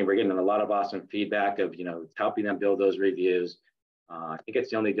 Agents, I mean, we're getting a lot of awesome feedback of, you know, helping them build those reviews. I think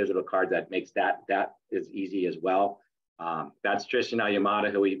it's the only digital card that makes that as easy as well. That's Tristan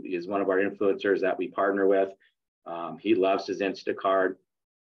Ayamada, who is one of our influencers that we partner with. He loves his Instacard.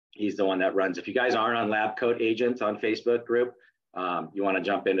 He's the one that runs. If you guys aren't on Lab Coat Agents on Facebook group, you want to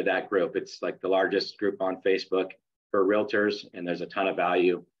jump into that group. It's like the largest group on Facebook for realtors, and there's a ton of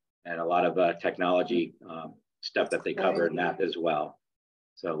value and a lot of technology stuff that they cover in that as well.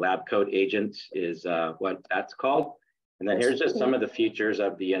 So Lab Coat Agents is what that's called. And then here's just some of the features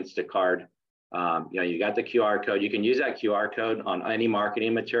of the Instacard. You know, you got the QR code. You can use that QR code on any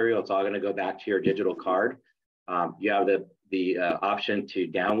marketing material. It's all going to go back to your digital card. You have the option to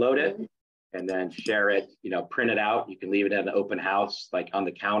download it and then share it, you know, print it out. You can leave it at an open house, like on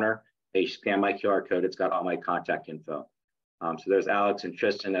the counter. They scan my QR code. It's got all my contact info. So there's Alex and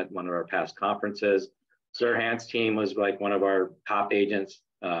Tristan at one of our past conferences. Sirhan's team was like one of our top agents.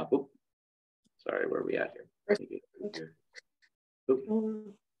 Sorry, where are we at here?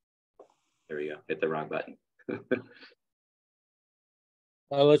 There we go. Hit the wrong button.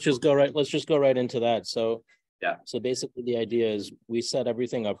 Let's just go right into that. So yeah. So basically the idea is we set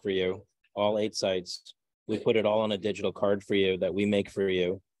everything up for you, all 8 sites. We put it all on a digital card for you that we make for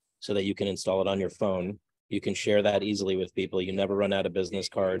you so that you can install it on your phone. You can share that easily with people. You never run out of business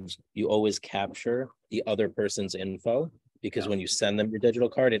cards. You always capture the other person's info, because when you send them your digital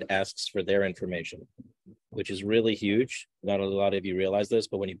card, it asks for their information, which is really huge. Not a lot of you realize this,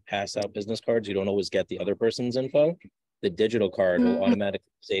 but when you pass out business cards, you don't always get the other person's info. The digital card will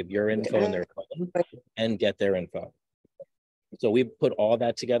automatically save your info in their phone and get their info. So we put all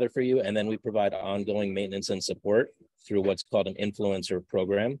that together for you, and then we provide ongoing maintenance and support through what's called an influencer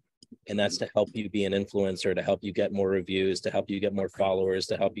program. And that's to help you be an influencer, to help you get more reviews, to help you get more followers,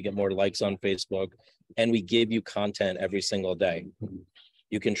 to help you get more likes on Facebook. And we give you content every single day.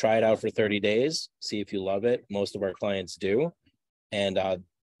 You can try it out for 30 days, see if you love it. Most of our clients do. And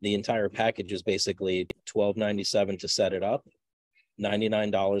the entire package is basically $12.97 to set it up,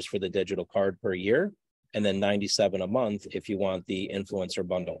 $99 for the digital card per year, and then $97 a month if you want the influencer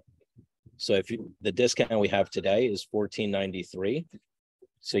bundle. So if the discount we have today is $14.93.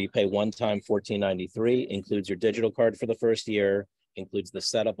 So you pay one time $14.93, includes your digital card for the first year, includes the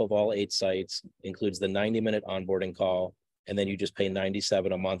setup of all 8 sites, includes the 90-minute onboarding call, and then you just pay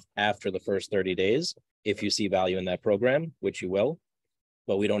 $97 a month after the first 30 days if you see value in that program, which you will.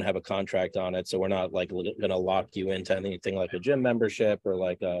 But we don't have a contract on it, so we're not like going to lock you into anything like a gym membership or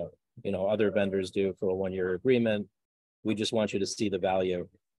like other vendors do for a 1-year agreement. We just want you to see the value.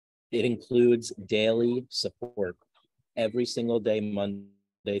 It includes daily support every single day, Monday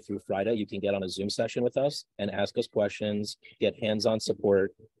through Friday. You can get on a Zoom session with us and ask us questions, get hands-on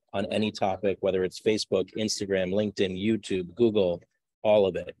support on any topic, whether it's Facebook, Instagram, LinkedIn, YouTube, Google, all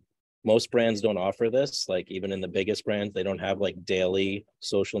of it. Most brands don't offer this. Like even in the biggest brands, they don't have like daily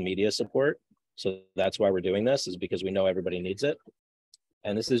social media support. So that's why we're doing this, is because we know everybody needs it.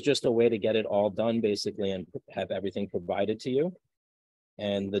 And this is just a way to get it all done basically and have everything provided to you.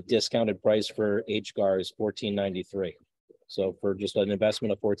 And the discounted price for HGAR is $14.93. So for just an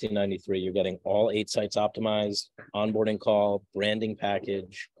investment of $14.93, you're getting all 8 sites optimized, onboarding call, branding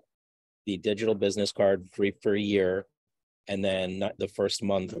package, the digital business card free for a year, and then the first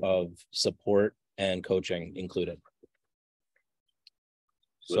month of support and coaching included.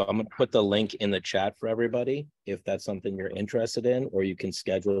 So I'm going to put the link in the chat for everybody if that's something you're interested in, or you can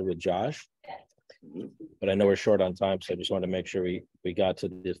schedule it with Josh. But I know we're short on time, so I just wanted to make sure we got to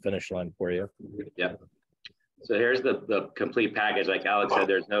the finish line for you. Yeah. So here's the complete package. Like Alex said,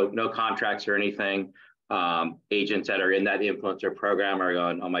 there's no contracts or anything. Agents that are in that influencer program are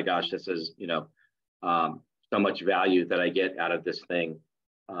going, oh my gosh, this is, so much value that I get out of this thing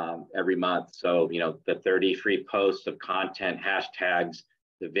every month. So, the 30 free posts of content, hashtags,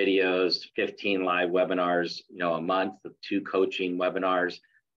 the videos, 15 live webinars, a month of 2 coaching webinars,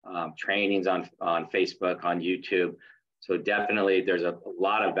 trainings on Facebook, on YouTube. So definitely there's a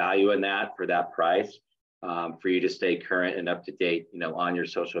lot of value in that for that price, for you to stay current and up to date, on your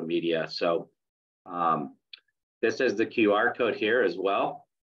social media. So this is the QR code here as well.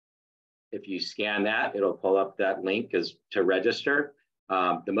 If you scan that, it'll pull up that link as to register.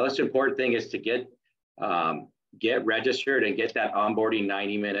 The most important thing is to get registered and get that onboarding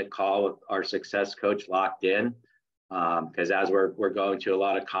 90-minute call with our success coach locked in. Because as we're going to a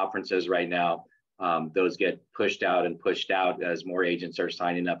lot of conferences right now, those get pushed out as more agents are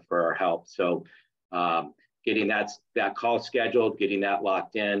signing up for our help. So getting that call scheduled, getting that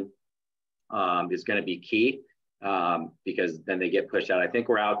locked in is going to be key, because then they get pushed out. I think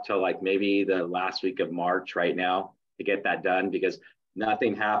we're out till like maybe the last week of March right now to get that done, because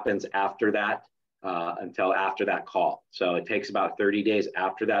nothing happens after that until after that call. So it takes about 30 days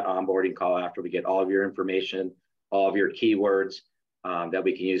after that onboarding call, after we get all of your information, all of your keywords that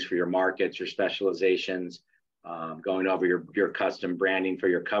we can use for your markets, your specializations, going over your custom branding for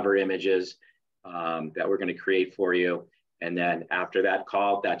your cover images that we're going to create for you. And then after that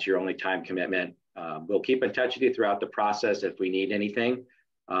call, that's your only time commitment. We'll keep in touch with you throughout the process if we need anything.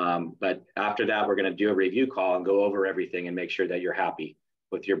 But after that, we're going to do a review call and go over everything and make sure that you're happy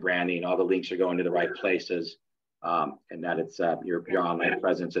with your branding. All the links are going to the right places, and that it's your online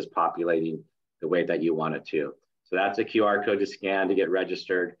presence is populating the way that you want it to. So that's a QR code to scan to get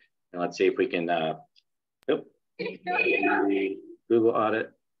registered. And let's see if we can Google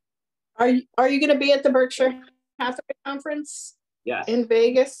audit. Are you going to be at the Berkshire Hathaway conference? Yes. In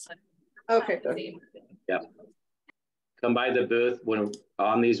Vegas? Okay, good. Yep. Come by the booth when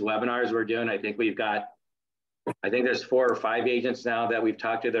on these webinars we're doing. I think there's 4 or 5 agents now that we've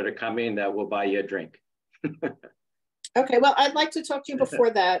talked to that are coming that will buy you a drink. Okay, well, I'd like to talk to you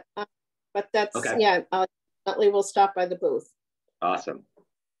before that, but that's, okay. Yeah, definitely we'll stop by the booth. Awesome.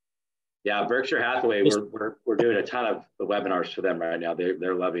 Yeah, Berkshire Hathaway, we're doing a ton of webinars for them right now.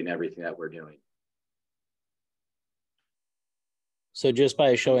 They're loving everything that we're doing. So just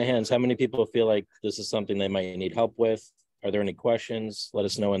by a show of hands, how many people feel like this is something they might need help with? Are there any questions? Let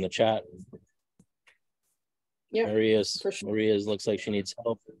us know in the chat. Yeah, Maria's looks like she needs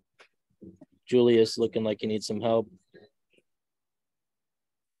help. Julius looking like you need some help.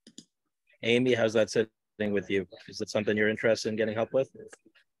 Amy, how's that sitting with you? Is it something you're interested in getting help with?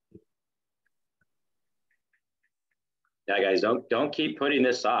 Yeah, guys, don't keep putting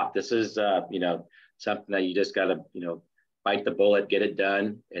this off. This is something that you just gotta bite the bullet, get it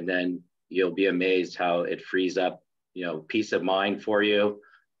done, and then you'll be amazed how it frees up peace of mind for you,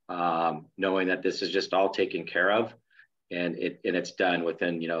 knowing that this is just all taken care of, and it's done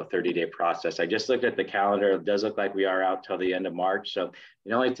within 30-day process. I just looked at the calendar. It does look like we are out till the end of March, so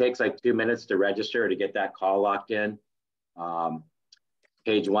it only takes like 2 minutes to register to get that call locked in.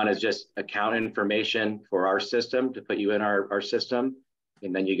 Page 1 is just account information for our system to put you in our system,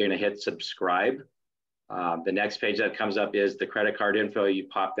 and then you're going to hit subscribe. The next page that comes up is the credit card info. You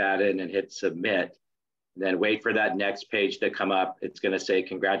pop that in and hit submit. And then wait for that next page to come up. It's going to say,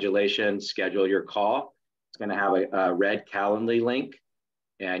 congratulations, schedule your call. It's going to have a red Calendly link,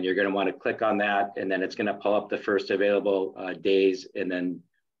 and you're going to want to click on that. And then it's going to pull up the first available days, and then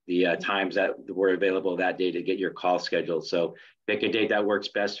the times that were available that day to get your call scheduled. So pick a date that works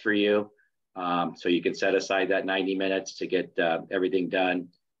best for you. So you can set aside that 90 minutes to get everything done.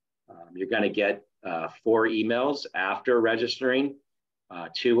 You're going to get 4 emails after registering.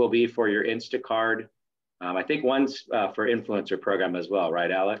 2 will be for your Instacard. I think one's for influencer program as well,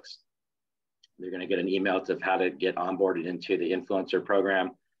 right, Alex? They're going to get an email to how to get onboarded into the influencer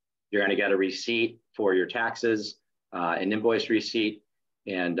program. You're going to get a receipt for your taxes, an invoice receipt,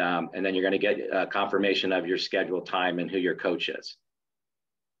 and then you're going to get a confirmation of your scheduled time and who your coach is.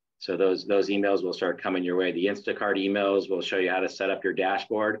 So those emails will start coming your way. The Instacart emails will show you how to set up your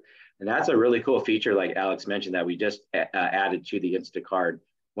dashboard. And that's a really cool feature, like Alex mentioned, that we just added to the Instacart.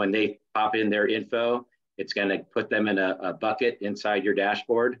 When they pop in their info, it's going to put them in a bucket inside your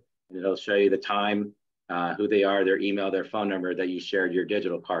dashboard, and it'll show you the time, who they are, their email, their phone number that you shared your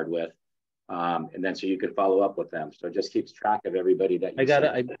digital card with. And then so you could follow up with them. So it just keeps track of everybody that you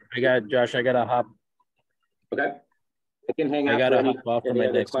got Josh, I got to hop. Okay. I can hang out. I got to hop off for my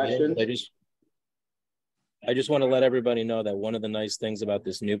next questions. I just want to let everybody know that one of the nice things about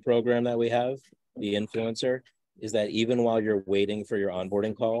this new program that we have, the influencer, is that even while you're waiting for your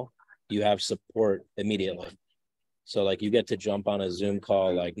onboarding call, you have support immediately. So like you get to jump on a Zoom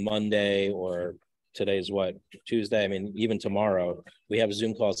call like Monday, or today's what, Tuesday. I mean, even tomorrow, we have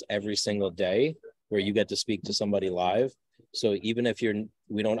Zoom calls every single day where you get to speak to somebody live. So even if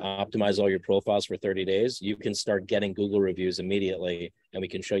we don't optimize all your profiles for 30 days, you can start getting Google reviews immediately, and we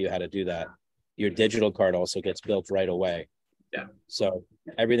can show you how to do that. Your digital card also gets built right away. Yeah. So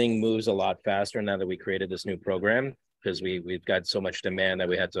everything moves a lot faster now that we created this new program, because we've got so much demand that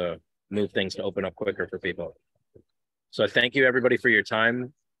we had to move things to open up quicker for people. So thank you everybody for your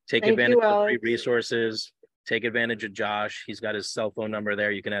time. Take advantage of free resources. Take advantage of Josh. He's got his cell phone number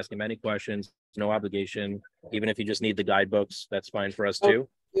there. You can ask him any questions. No obligation. Even if you just need the guidebooks, that's fine for us too.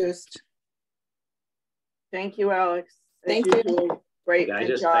 Thank you, Alex. Thank you. Great. And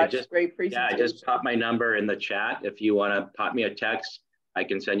Josh, great presentation. Yeah, I just popped my number in the chat. If you want to pop me a text, I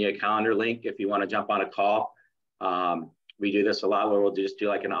can send you a calendar link if you want to jump on a call. We do this a lot where we'll just do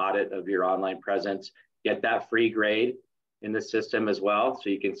like an audit of your online presence, get that free grade in the system as well. So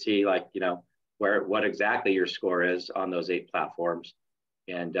you can see like, you know, what exactly your score is on those 8 platforms.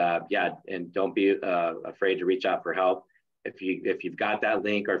 And yeah, and don't be afraid to reach out for help. If you've got that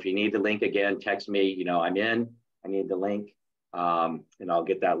link, or if you need the link again, text me, you know, I need the link, and I'll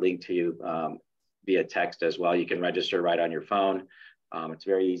get that link to you via text as well. You can register right on your phone. It's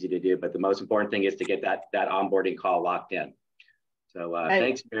very easy to do, but the most important thing is to get that onboarding call locked in. So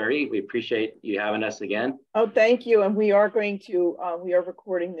thanks, Mary. We appreciate you having us again. Oh, thank you. And we are going to, we are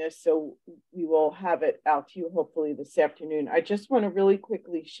recording this, so we will have it out to you hopefully this afternoon. I just want to really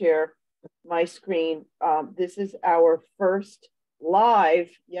quickly share my screen. This is our first live,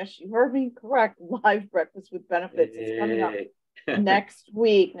 yes, you heard me correct, live Breakfast with Benefits. It's coming up next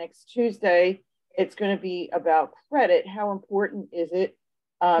week, next Tuesday. It's going to be about credit. How important is it?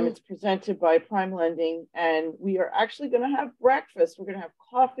 It's presented by Prime Lending, and we are actually going to have breakfast. We're going to have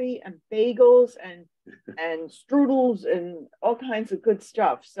coffee and bagels and strudels and all kinds of good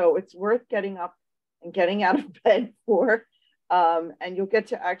stuff. So it's worth getting up and getting out of bed for. And you'll get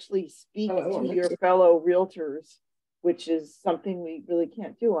to actually speak to your fellow realtors, which is something we really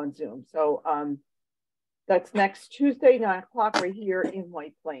can't do on Zoom. So that's next Tuesday, 9 o'clock, right here in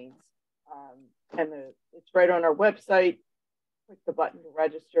White Plains. And it's right on our website. Click the button to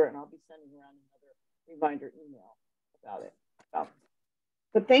register, and I'll be sending around another reminder email about it.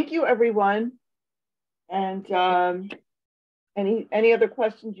 But thank you, everyone. And any other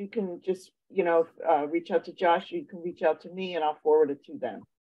questions, you can just, you know, reach out to Josh. You can reach out to me, and I'll forward it to them.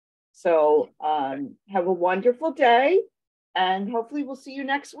 So have a wonderful day, and hopefully we'll see you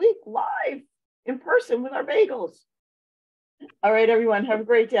next week live in person with our bagels. All right, everyone, have a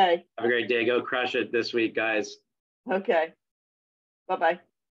great day. Have a great day. Go crush it this week, guys. Okay. Bye-bye.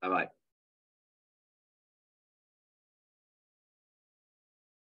 Bye-bye.